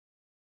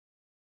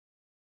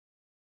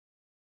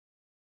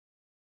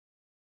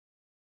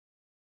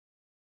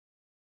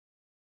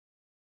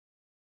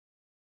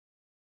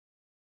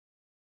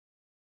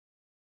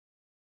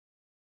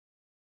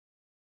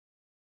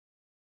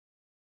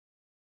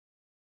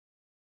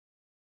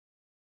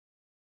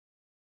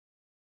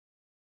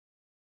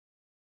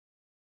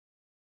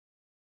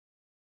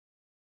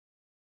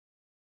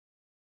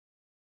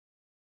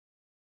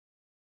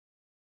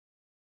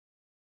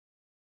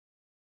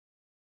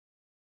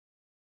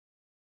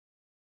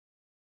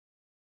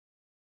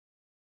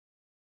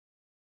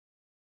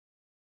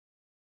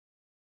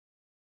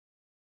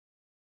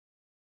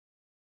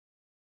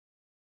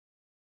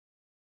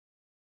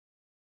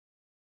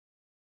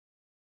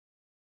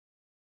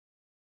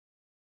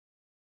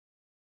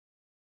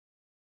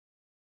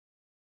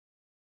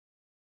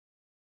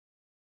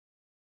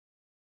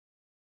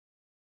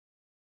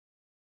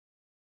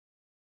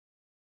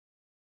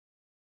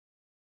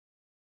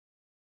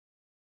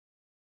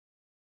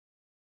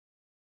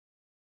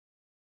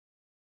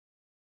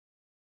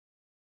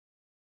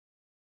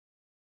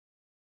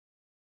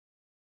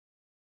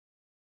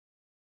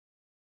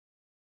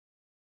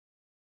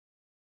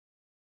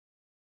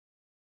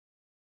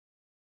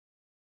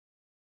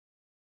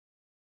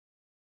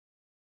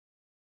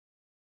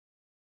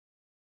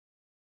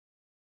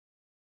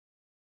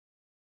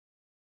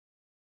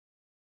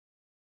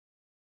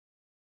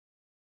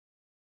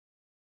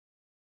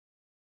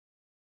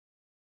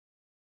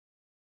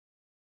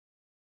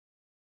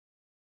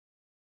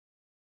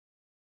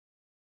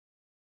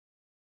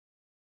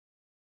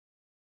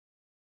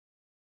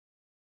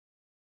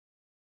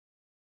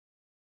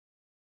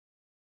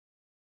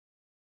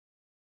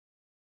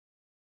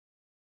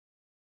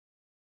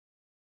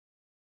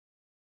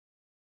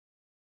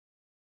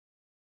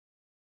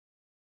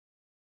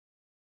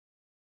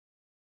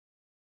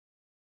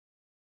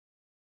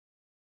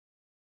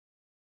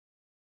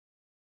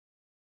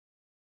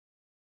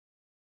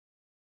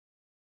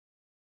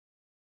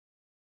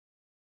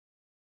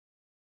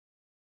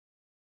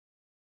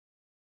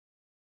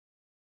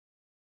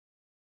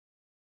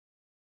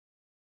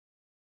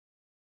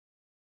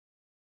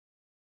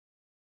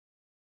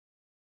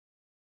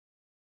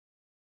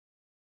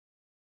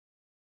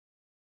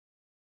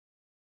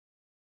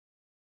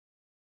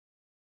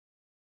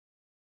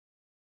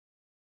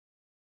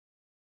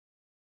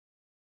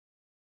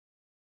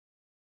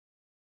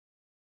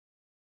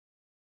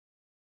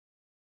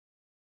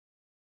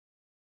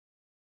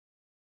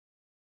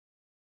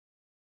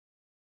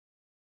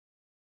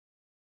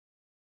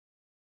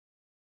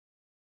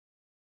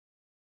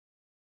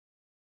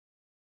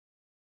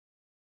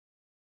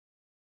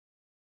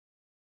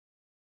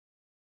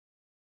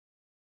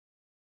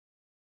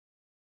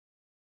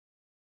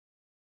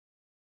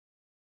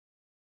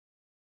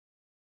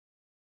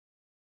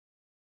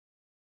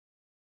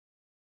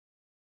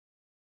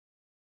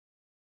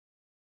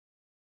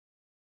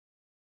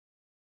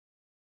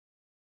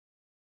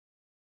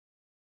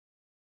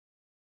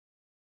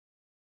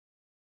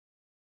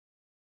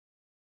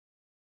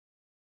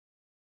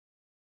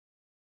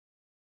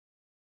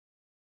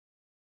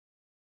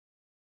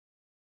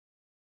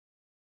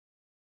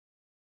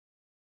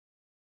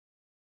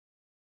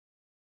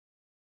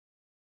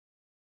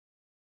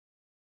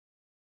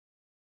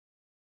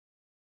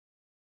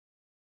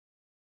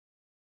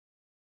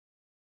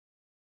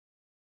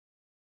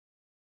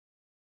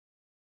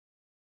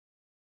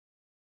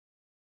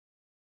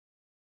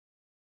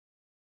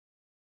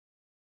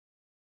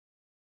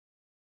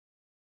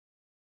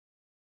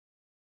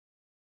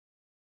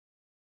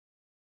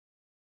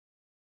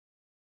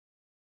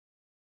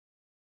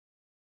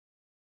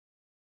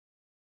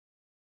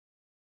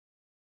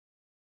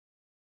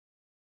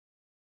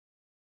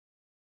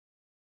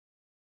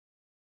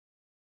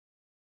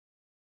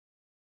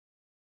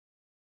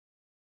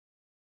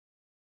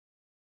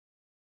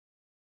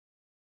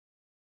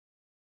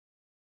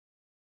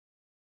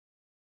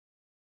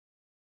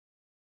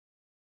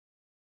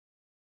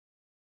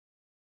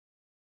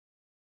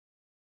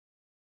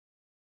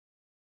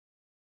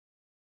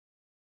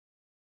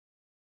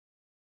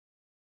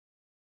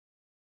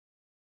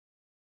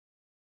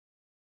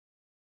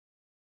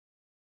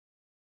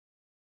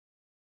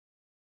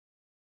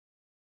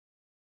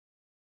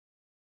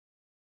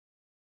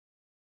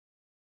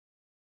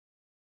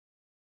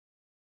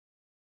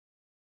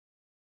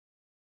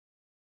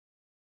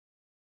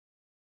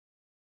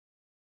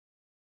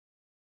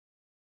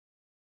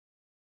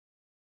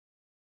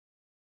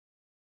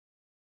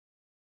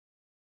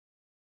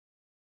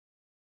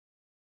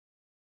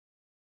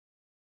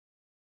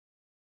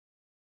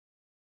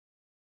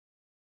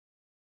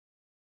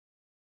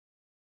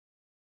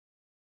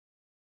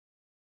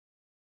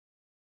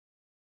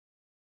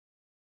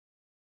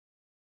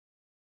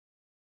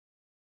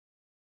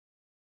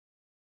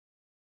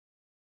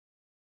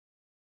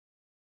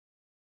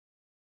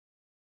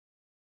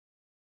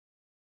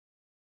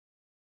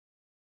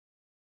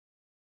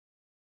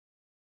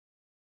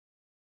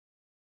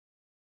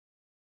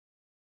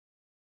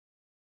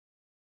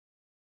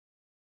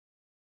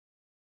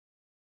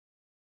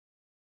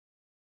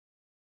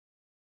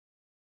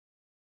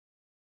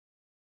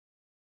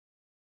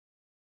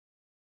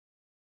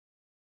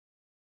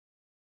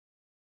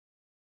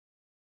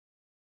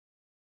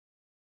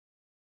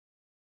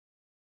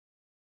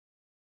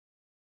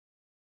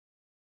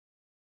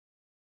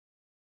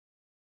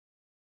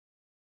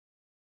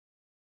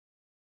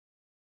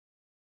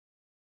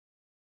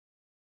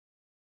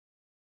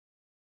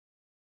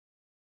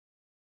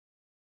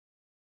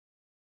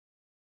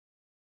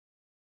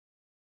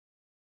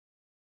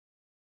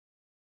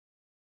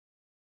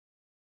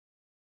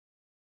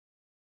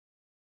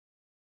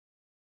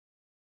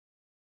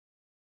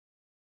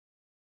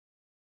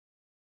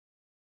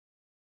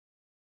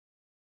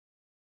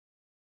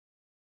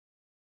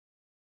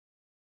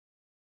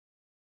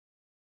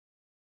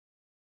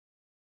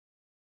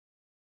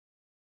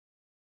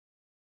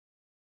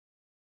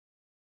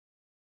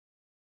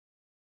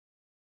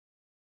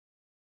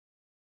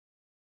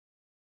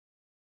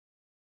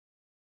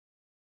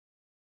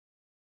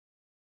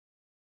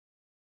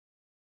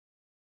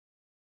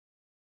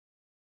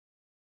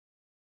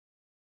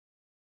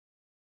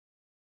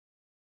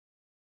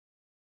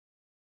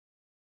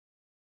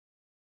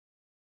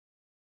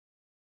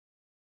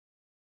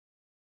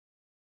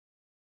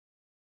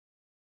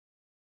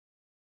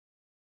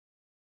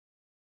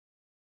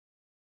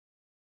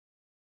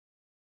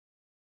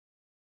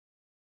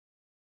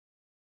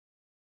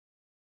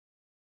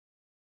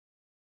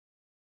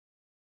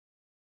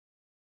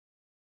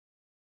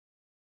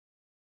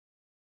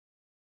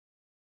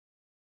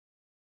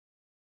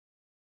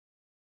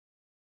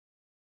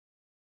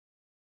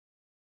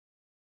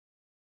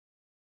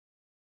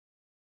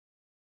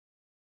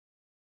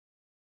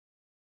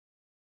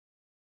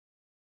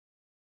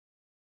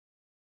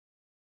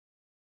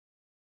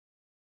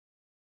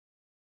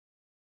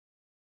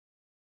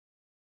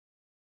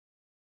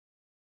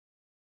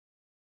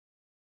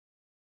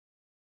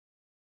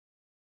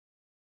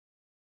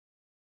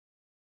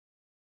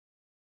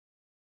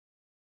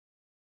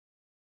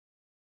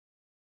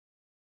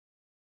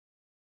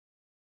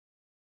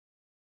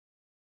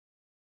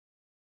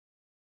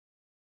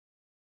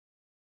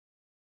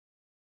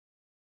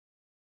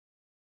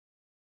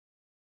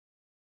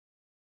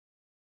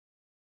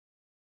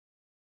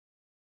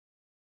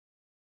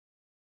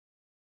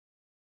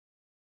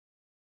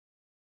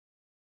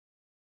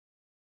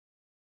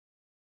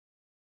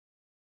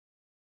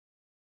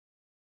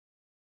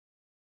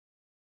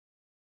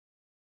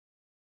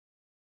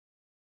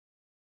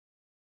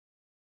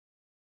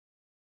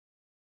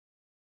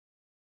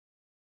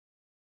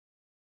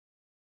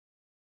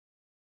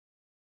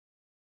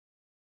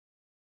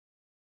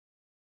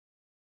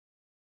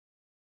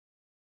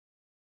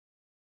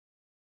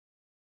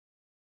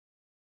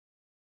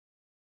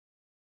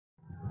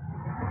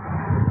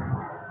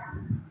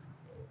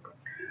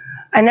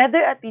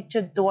 Another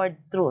attitude toward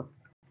truth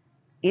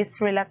is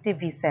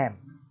relativism.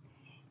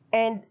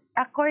 And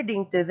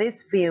according to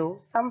this view,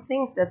 some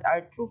things that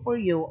are true for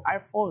you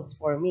are false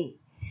for me.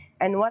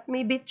 And what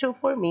may be true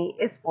for me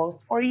is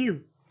false for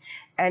you.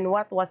 And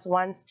what was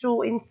once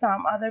true in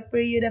some other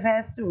period of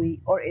history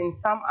or in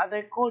some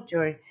other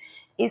culture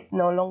is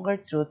no longer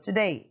true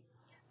today.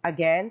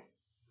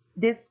 Against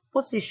this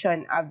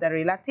position of the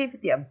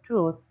relativity of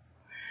truth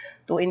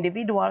to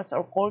individuals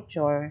or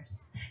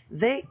cultures,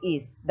 there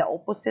is the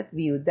opposite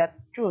view that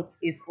truth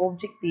is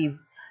objective,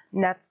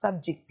 not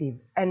subjective,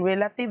 and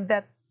relative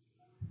that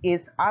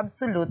is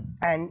absolute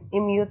and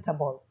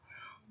immutable,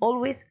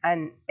 always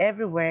and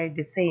everywhere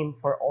the same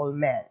for all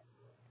men.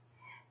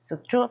 So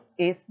truth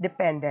is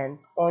dependent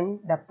on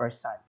the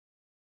person.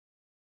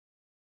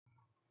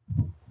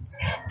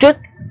 Truth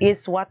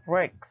is what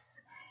works.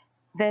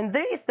 Then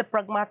there is the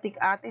pragmatic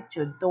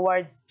attitude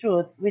towards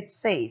truth, which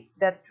says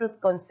that truth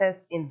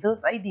consists in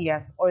those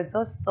ideas or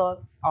those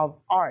thoughts of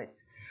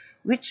ours,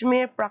 which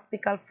mere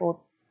practical fruit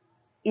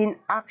in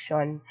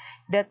action,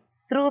 that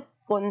truth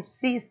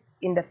consists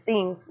in the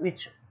things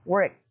which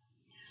work.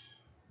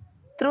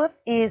 Truth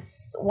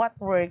is what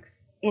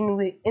works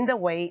in the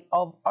way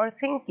of our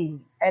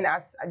thinking, and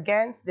as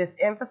against this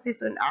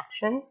emphasis on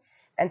action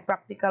and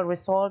practical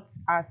results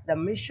as the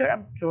measure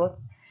of truth,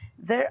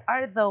 there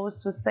are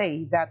those who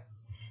say that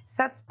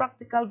such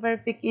practical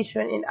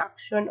verification in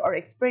action or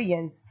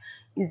experience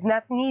is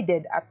not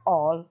needed at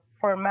all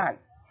for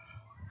man's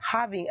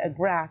having a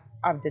grasp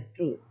of the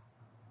truth.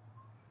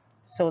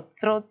 So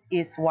truth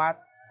is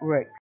what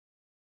works.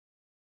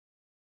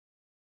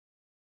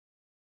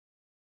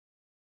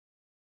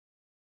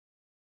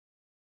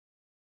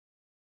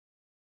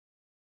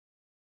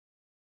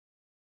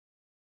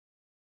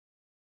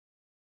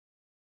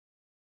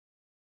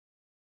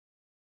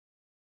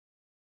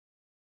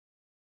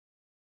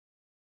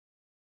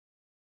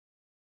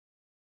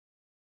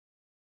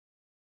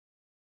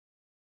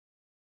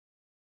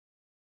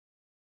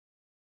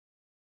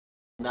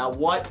 Now,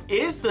 what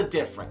is the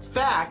difference?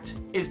 Fact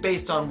is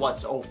based on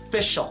what's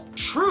official.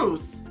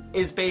 Truth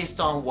is based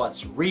on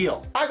what's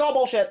real. I call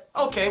bullshit.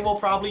 Okay, well,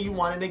 probably you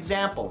want an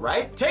example,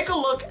 right? Take a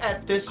look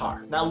at this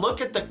car. Now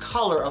look at the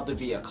color of the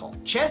vehicle.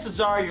 Chances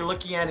are you're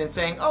looking at it and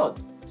saying, oh,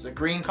 it's a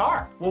green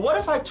car. Well, what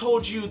if I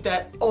told you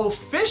that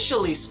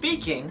officially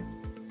speaking,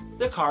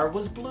 the car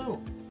was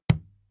blue?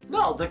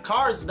 No, the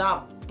car's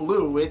not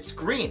blue, it's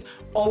green.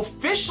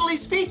 Officially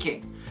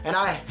speaking, and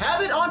I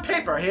have it on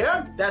paper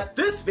here, that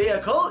this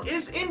vehicle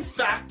is in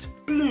fact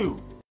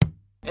blue.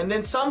 And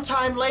then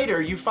sometime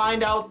later you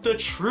find out the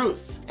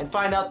truth and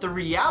find out the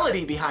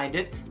reality behind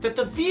it, that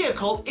the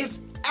vehicle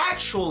is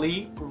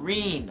actually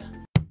green.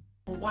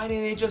 Why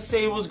didn't they just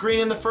say it was green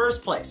in the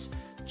first place?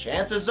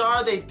 Chances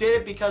are they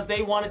did it because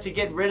they wanted to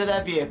get rid of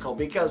that vehicle,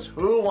 because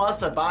who wants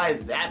to buy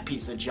that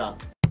piece of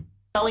junk?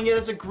 Selling it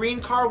as a green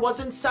car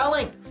wasn't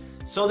selling.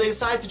 So they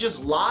decided to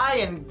just lie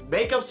and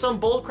make up some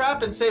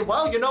bullcrap and say,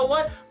 well, you know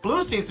what?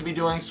 Blue seems to be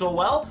doing so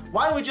well.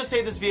 Why don't we just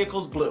say this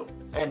vehicle's blue?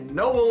 And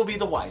no one will be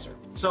the wiser.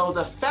 So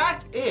the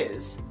fact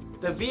is,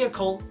 the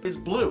vehicle is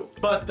blue.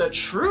 But the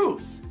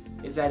truth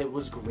is that it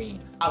was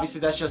green.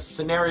 Obviously, that's just a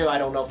scenario. I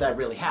don't know if that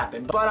really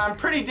happened, but I'm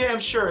pretty damn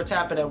sure it's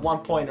happened at one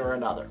point or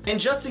another. And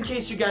just in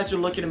case you guys are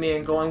looking at me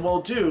and going, well,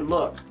 dude,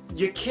 look,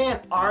 you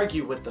can't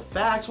argue with the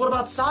facts. What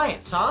about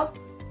science, huh?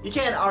 You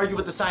can't argue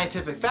with the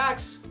scientific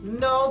facts.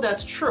 No,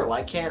 that's true.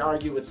 I can't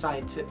argue with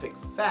scientific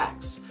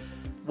facts.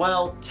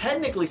 Well,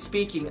 technically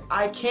speaking,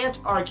 I can't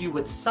argue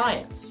with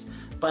science,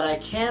 but I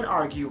can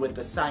argue with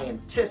the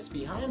scientists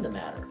behind the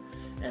matter.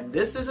 And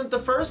this isn't the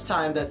first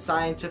time that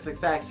scientific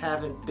facts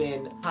haven't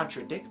been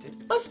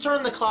contradicted. Let's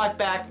turn the clock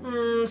back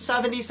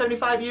 70,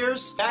 75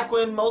 years, back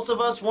when most of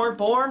us weren't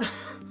born.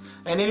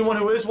 And anyone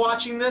who is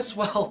watching this,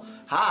 well,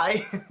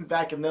 hi,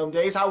 back in them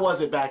days, how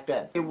was it back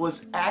then? It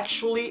was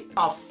actually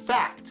a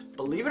fact,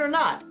 believe it or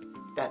not,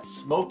 that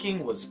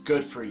smoking was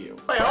good for you.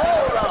 Wait,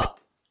 hold up!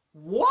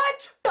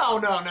 What?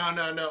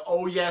 No.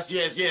 Oh, yes.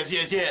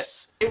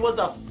 It was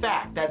a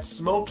fact that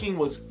smoking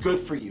was good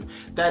for you,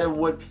 that it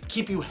would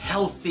keep you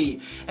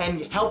healthy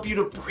and help you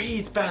to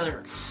breathe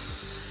better.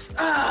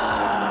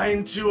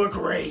 Into a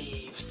grave,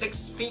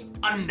 6 feet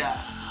under.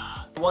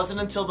 It wasn't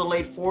until the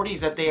late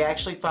 40s that they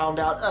actually found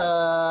out,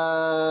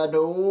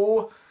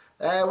 no,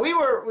 we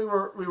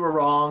were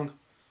wrong.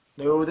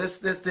 No,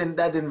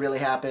 that didn't really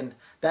happen.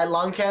 That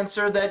lung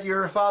cancer that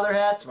your father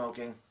had,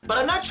 smoking. But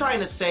I'm not trying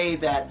to say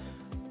that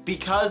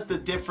because the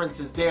difference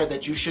is there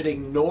that you should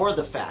ignore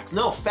the facts.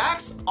 No,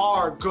 facts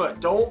are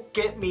good. Don't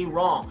get me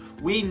wrong.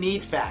 We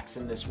need facts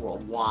in this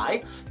world.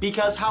 Why?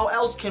 Because how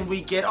else can we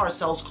get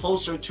ourselves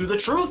closer to the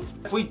truth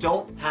if we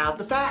don't have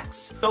the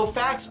facts? So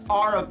facts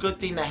are a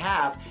good thing to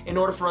have in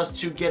order for us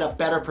to get a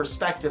better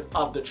perspective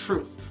of the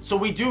truth. So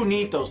we do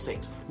need those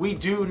things. We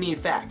do need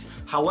facts.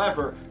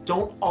 However,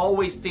 don't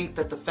always think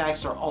that the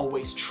facts are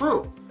always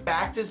true.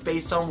 Fact is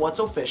based on what's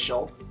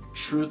official.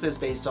 Truth is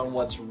based on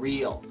what's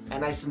real.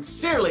 And I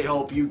sincerely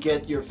hope you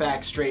get your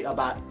facts straight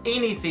about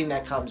anything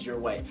that comes your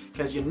way,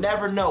 because you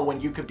never know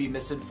when you could be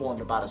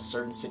misinformed about a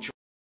certain situation.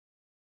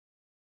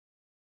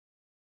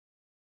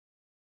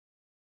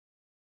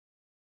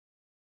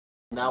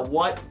 Now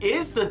what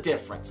is the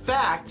difference?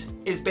 Fact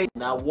is based.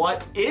 Now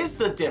what is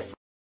the difference?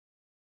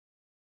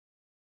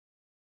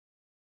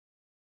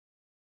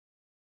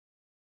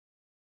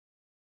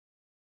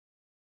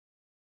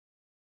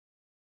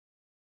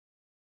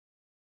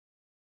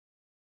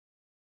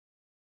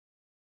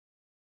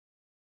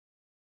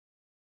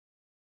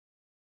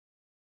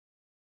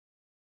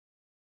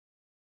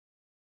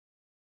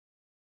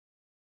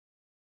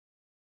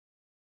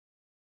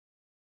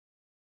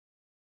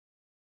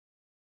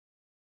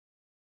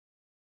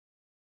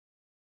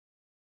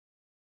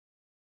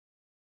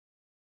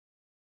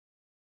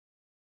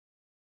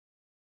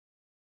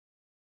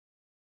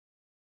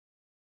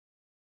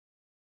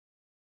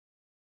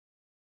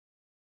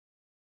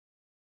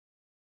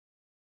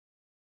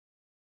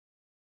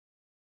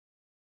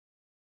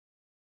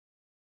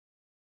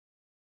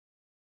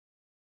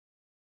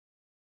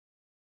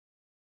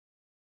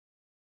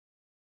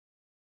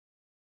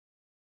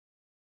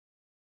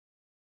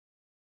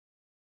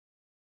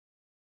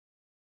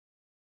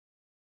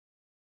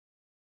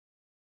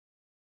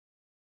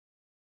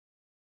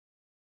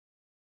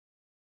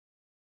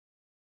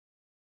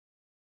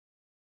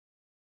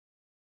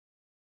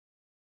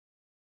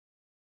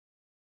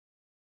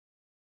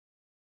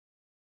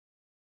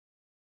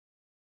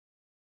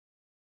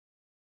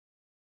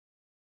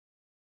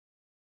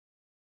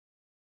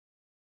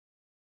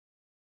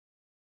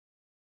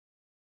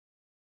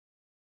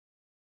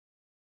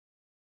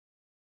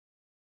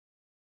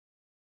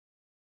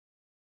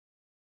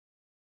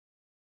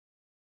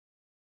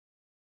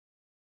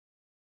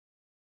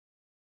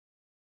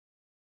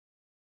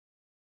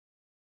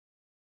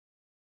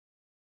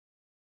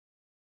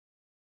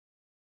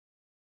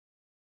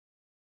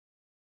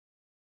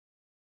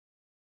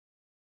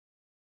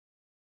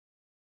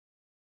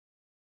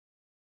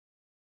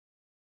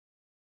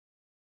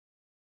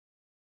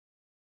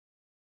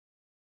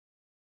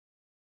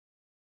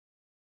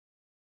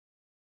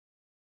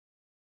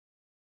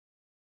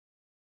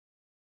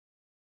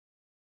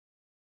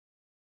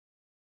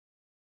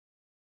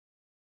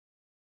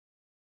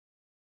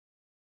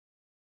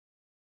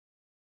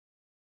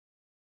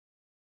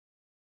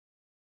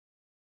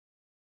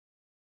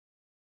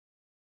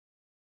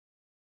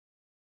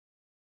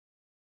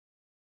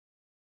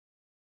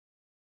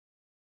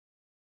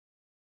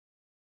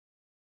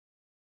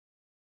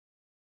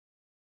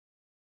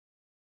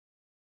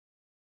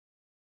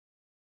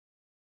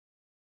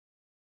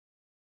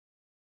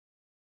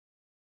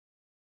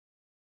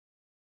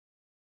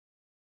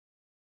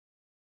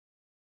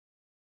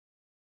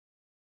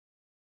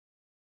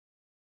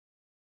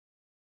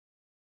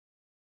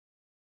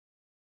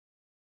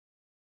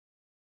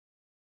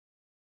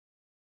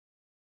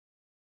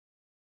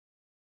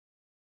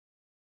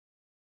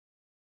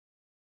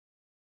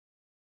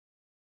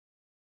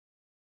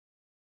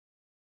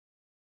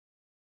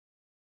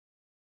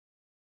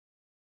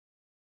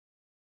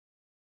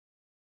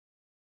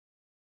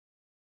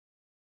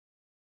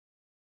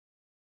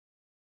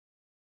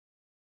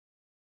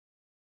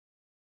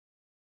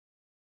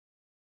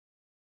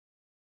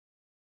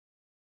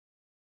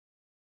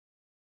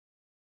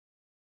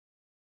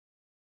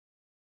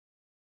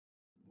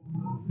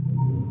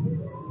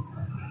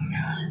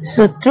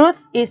 So truth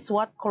is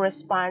what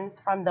corresponds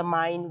from the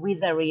mind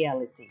with the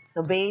reality.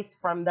 So based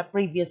from the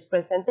previous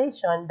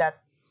presentation that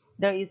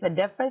there is a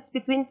difference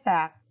between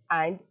fact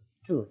and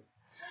truth.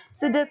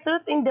 So the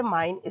truth in the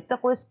mind is the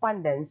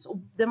correspondence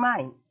of the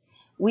mind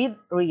with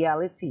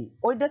reality,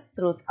 or the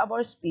truth of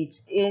our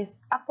speech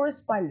is a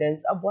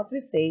correspondence of what we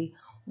say,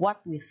 what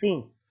we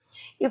think.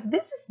 If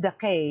this is the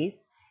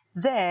case,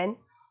 then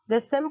the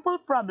simple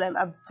problem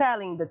of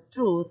telling the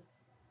truth,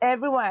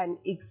 everyone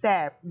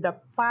except the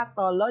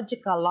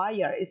pathological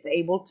liar is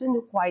able to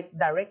know quite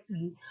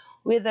directly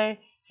whether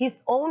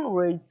his own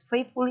words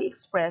faithfully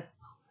express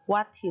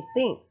what he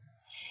thinks.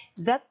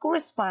 That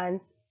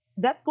corresponds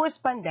that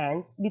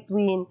correspondence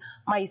between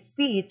my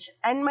speech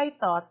and my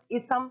thought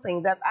is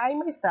something that I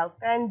myself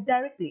can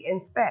directly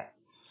inspect.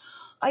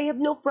 I have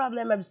no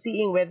problem of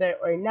seeing whether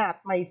or not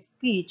my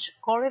speech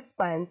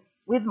corresponds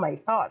with my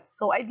thoughts.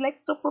 So I'd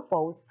like to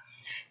propose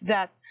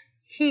that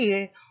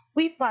here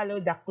we follow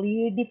the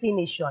clear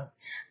definition.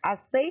 A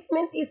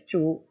statement is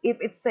true if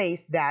it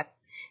says that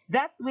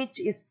that which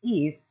is,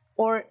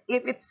 or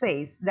if it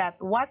says that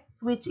what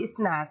which is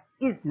not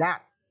is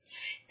not.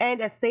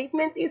 And a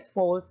statement is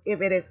false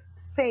if it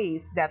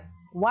says that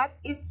what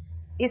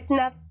is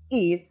not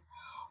is,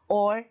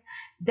 or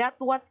that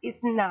what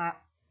is not.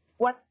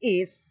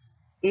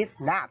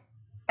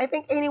 I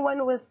think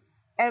anyone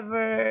was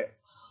ever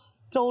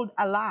told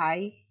a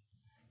lie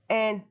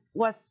and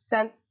was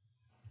sent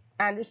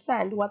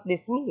understand what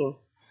this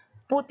means.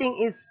 Putting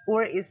is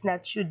where is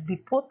not should be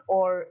put,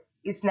 or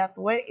is not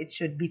where it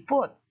should be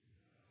put.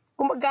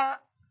 Kumaga,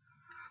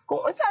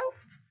 kung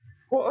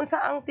unsa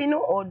ang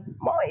tinuod,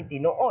 mao ay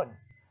tinuod.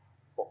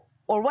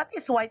 Or what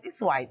is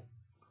white.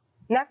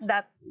 Not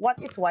that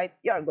what is white,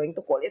 you are going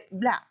to call it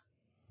black.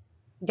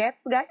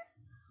 Gets,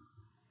 guys?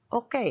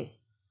 Okay.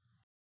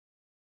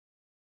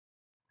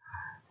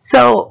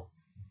 So,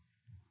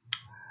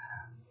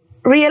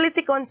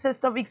 Reality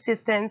consists of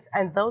existence,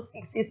 and those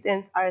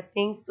existence are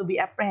things to be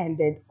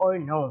apprehended or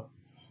known.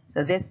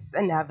 So this is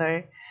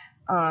another,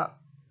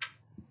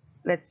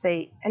 let's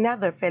say,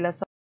 another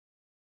philosophy.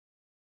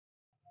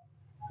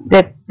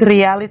 That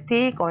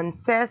reality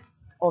consists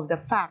of the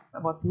facts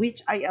about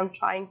which I am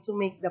trying to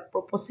make the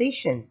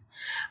propositions,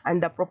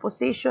 and the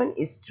proposition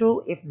is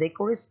true if they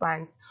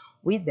correspond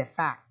with the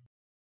fact.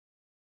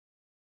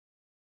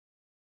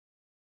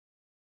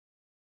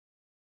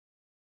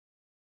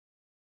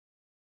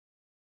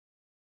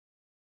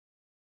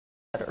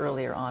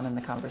 Earlier on in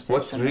the conversation.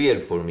 What's real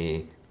for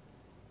me?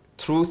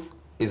 Truth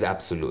is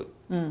absolute.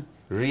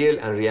 Real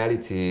and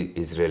reality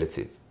is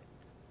relative.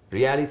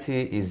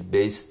 Reality is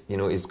based,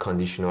 is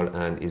conditional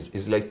and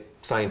is like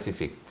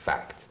scientific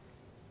fact.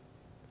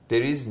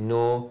 There is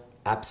no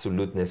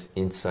absoluteness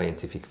in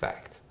scientific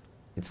fact.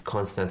 It's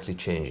constantly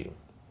changing.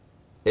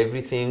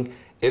 Everything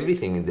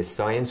in the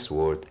science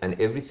world and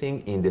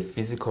everything in the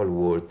physical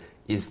world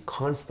is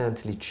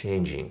constantly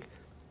changing.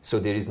 So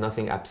there is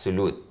nothing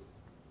absolute.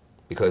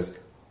 Because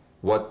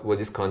what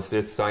is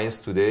considered science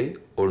today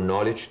or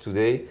knowledge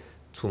today,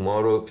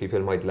 tomorrow people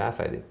might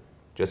laugh at it.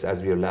 Just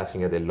as we are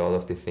laughing at a lot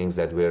of the things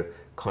that were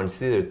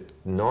considered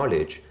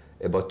knowledge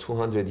about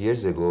 200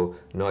 years ago,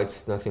 now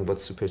it's nothing but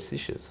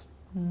superstitious.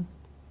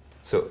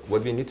 So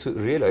what we need to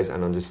realize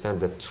and understand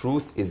that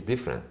truth is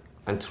different.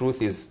 And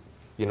truth is,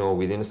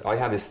 within us. I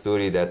have a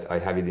story that I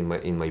have it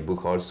in my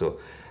book also,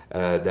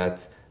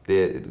 that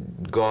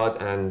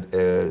God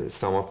and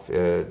some of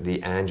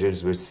the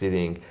angels were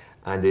sitting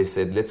and they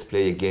said, let's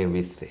play a game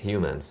with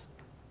humans.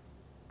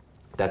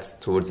 That's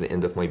towards the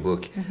end of my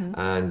book.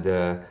 And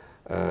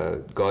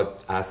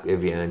God asked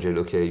every angel,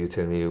 okay, you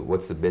tell me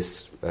what's the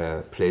best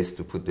place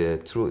to put the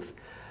truth.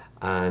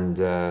 And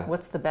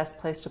what's the best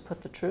place to put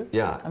the truth?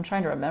 Yeah. I'm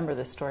trying to remember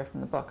this story from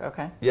the book,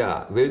 okay.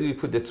 Yeah, where do we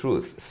put the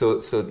truth? So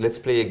let's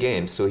play a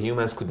game. So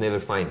humans could never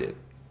find it.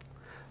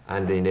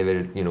 And they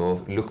never,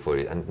 look for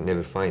it and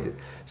never find it.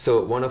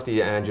 So one of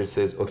the angels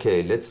says,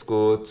 okay, let's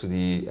go to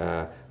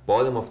the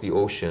bottom of the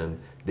ocean,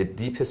 the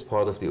deepest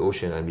part of the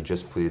ocean, and we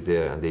just put it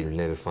there and they will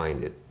never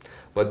find it.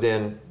 But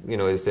then,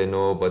 they say,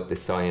 no, but the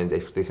science,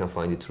 they can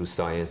find it through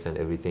science and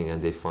everything,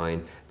 and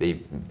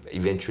they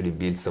eventually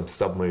build some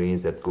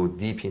submarines that go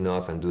deep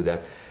enough and do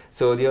that.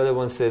 So the other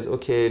one says,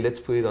 okay, let's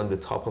put it on the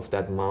top of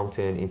that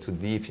mountain into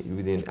deep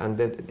within, and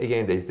then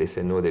again, they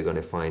say, no, they're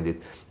gonna find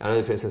it.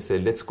 Another person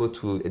said, let's go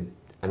to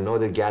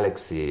another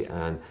galaxy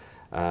and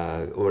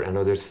or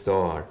another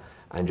star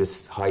and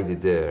just hide it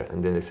there.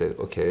 And then they said,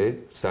 okay,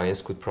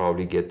 science could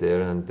probably get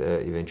there and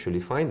eventually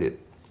find it.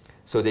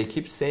 So they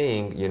keep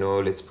saying,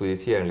 let's put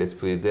it here and let's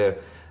put it there.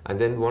 And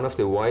then one of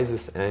the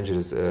wisest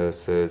angels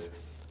says,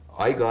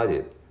 I got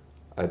it.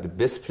 The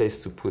best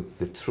place to put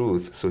the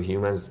truth so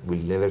humans will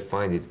never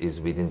find it is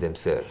within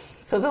themselves.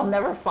 So they'll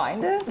never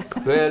find it?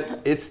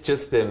 Well, it's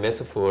just a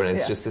metaphor and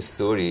it's just a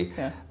story.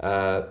 Yeah.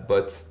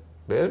 But,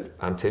 well,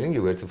 I'm telling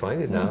you where to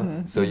find it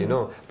now. So you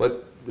know.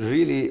 But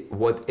really,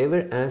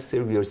 whatever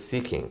answer we are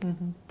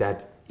seeking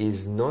that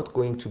is not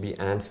going to be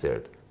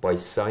answered by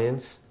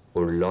science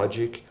or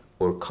logic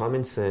or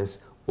common sense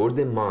or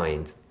the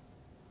mind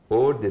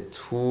or the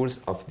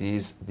tools of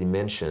these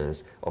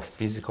dimensions of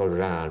physical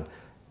realm,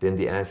 then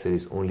the answer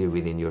is only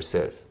within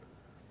yourself.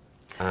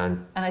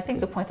 And I think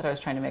the point that I was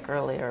trying to make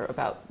earlier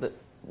about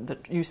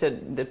you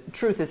said the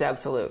truth is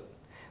absolute,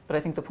 but I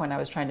think the point I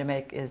was trying to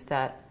make is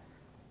that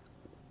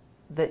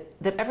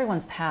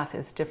everyone's path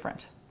is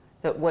different.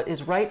 That what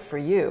is right for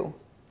you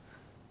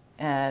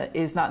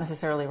is not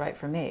necessarily right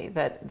for me.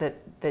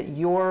 That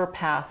your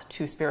path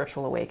to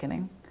spiritual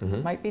awakening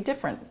might be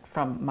different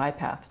from my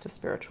path to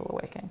spiritual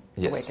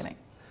awakening.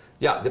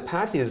 Yeah, the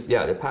path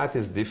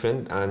is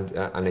different, and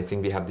I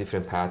think we have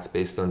different paths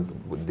based on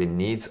the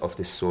needs of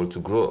the soul to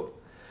grow.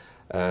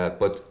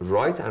 But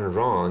right and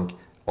wrong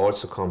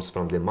also comes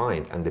from the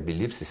mind and the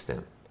belief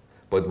system.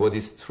 But what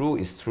is true,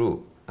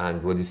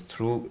 and what is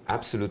true,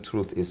 absolute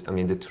truth is,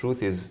 the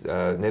truth is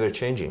never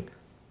changing.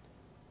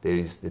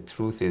 The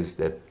truth is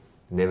that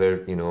never,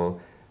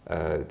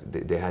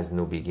 there has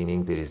no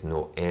beginning, there is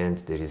no end,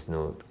 there is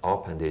no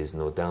up and there is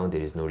no down,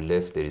 there is no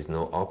left, there is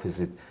no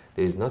opposite,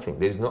 there is nothing.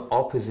 There is no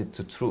opposite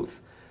to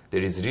truth.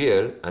 There is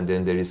real and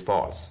then there is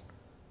false.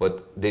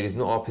 But there is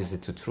no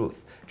opposite to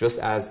truth. Just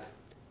as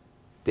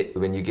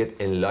when you get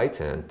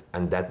enlightened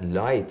and that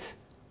light,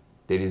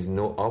 there is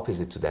no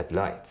opposite to that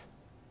light.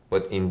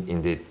 But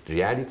in the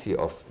reality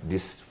of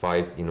these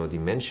five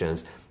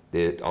dimensions,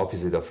 the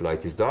opposite of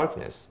light is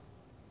darkness.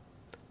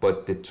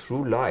 But the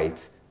true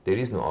light, there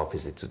is no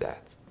opposite to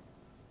that.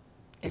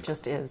 It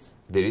just is.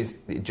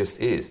 It just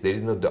is. There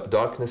is no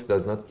darkness.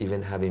 Does not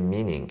even have a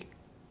meaning,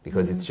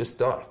 because it's just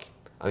dark.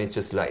 It's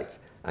just light,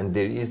 and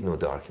there is no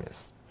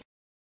darkness.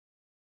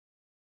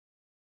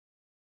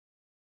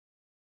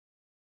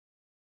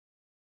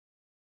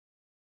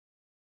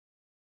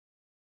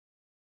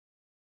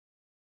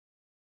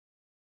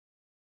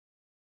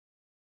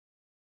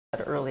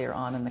 Earlier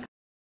on in the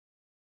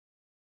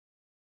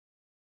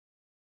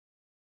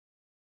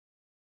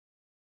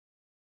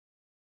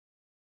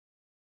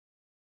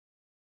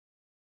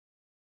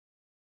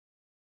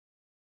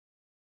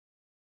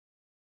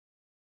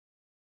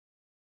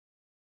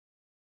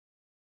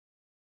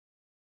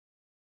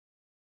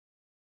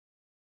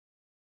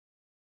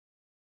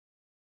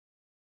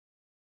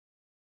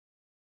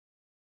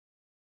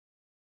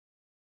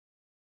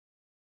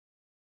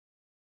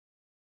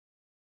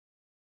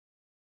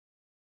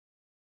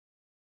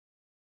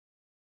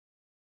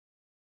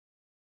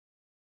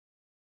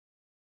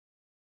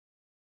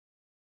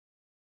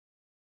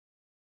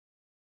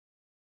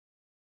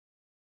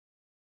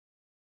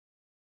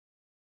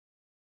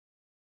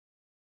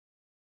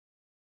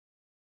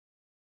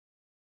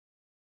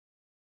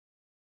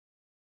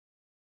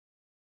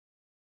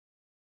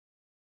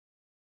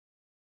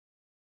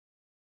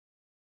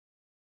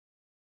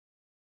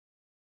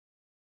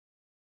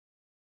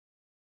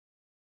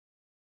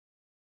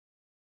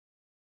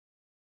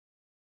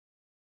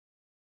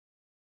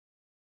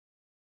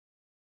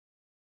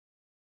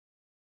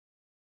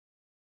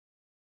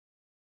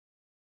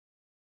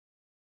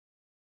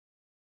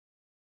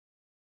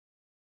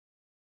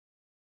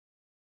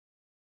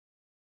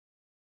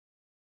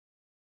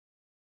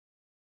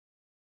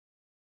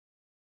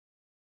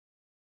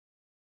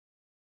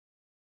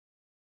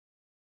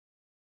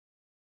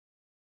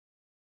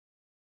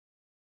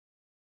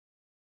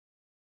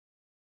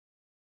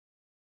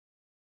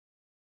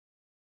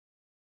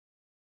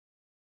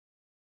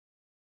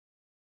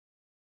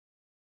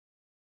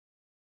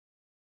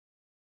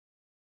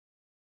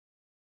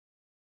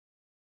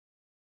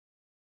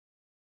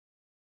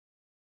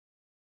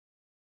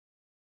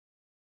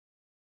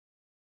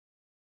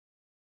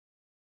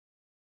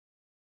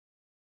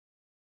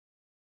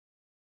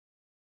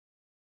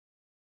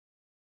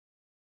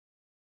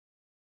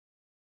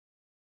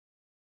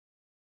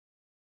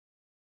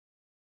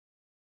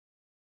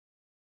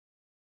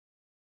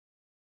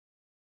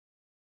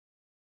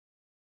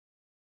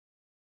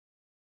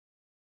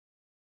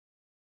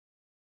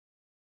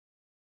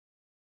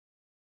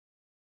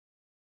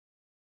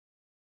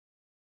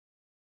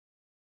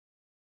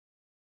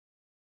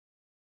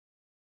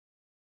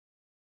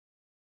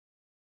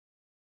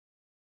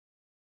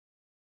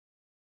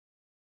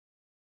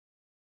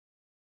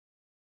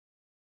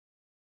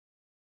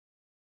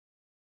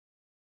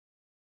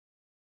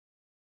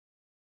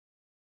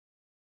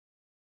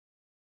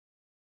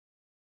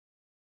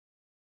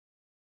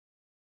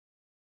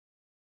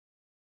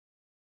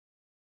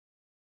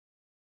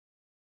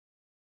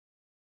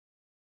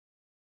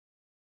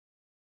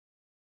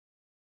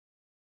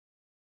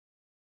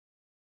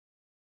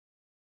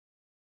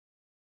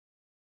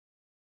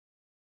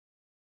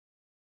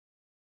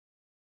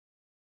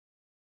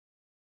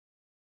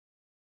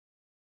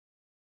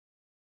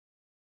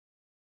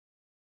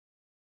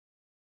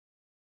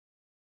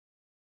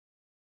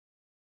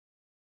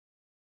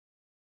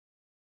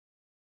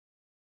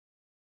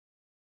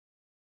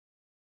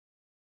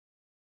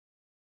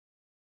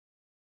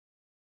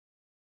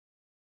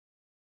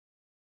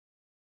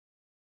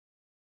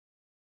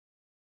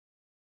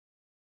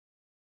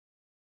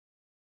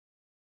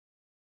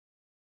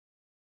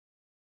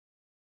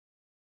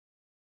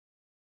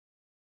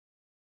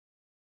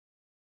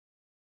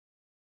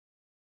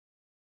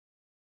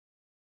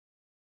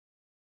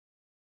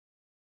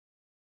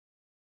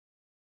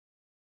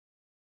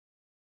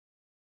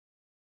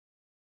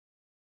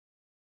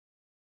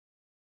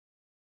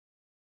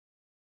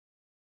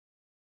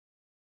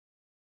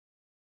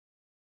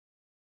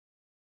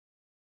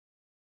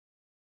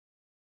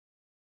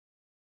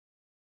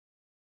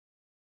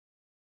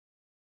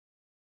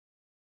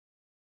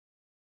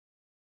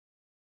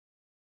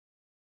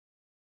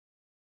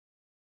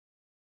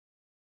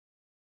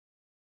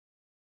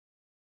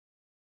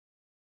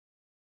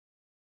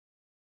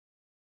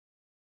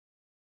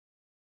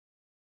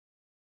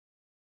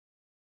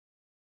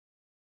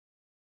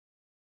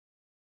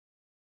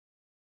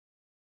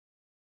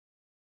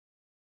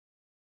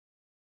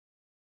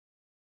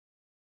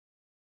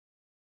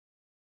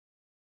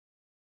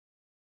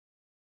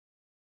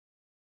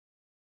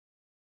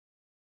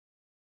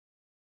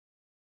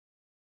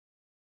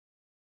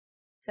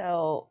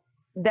So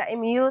the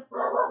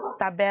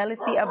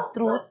immutability of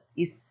truth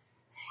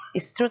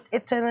is truth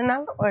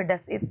eternal or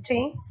does it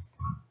change?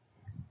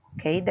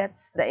 Okay,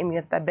 that's the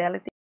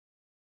immutability.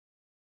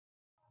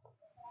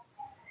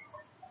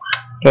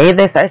 Okay,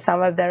 these are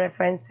some of the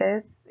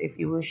references. If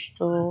you wish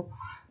to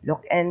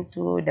look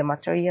into the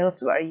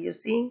materials we are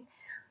using,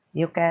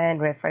 you can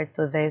refer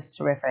to these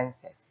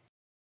references.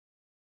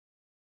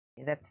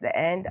 That's the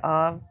end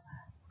of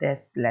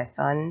this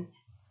lesson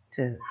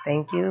 2.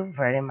 Thank you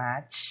very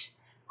much,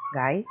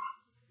 guys.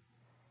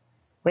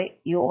 Wait,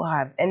 you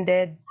have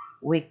ended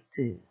week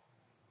 2.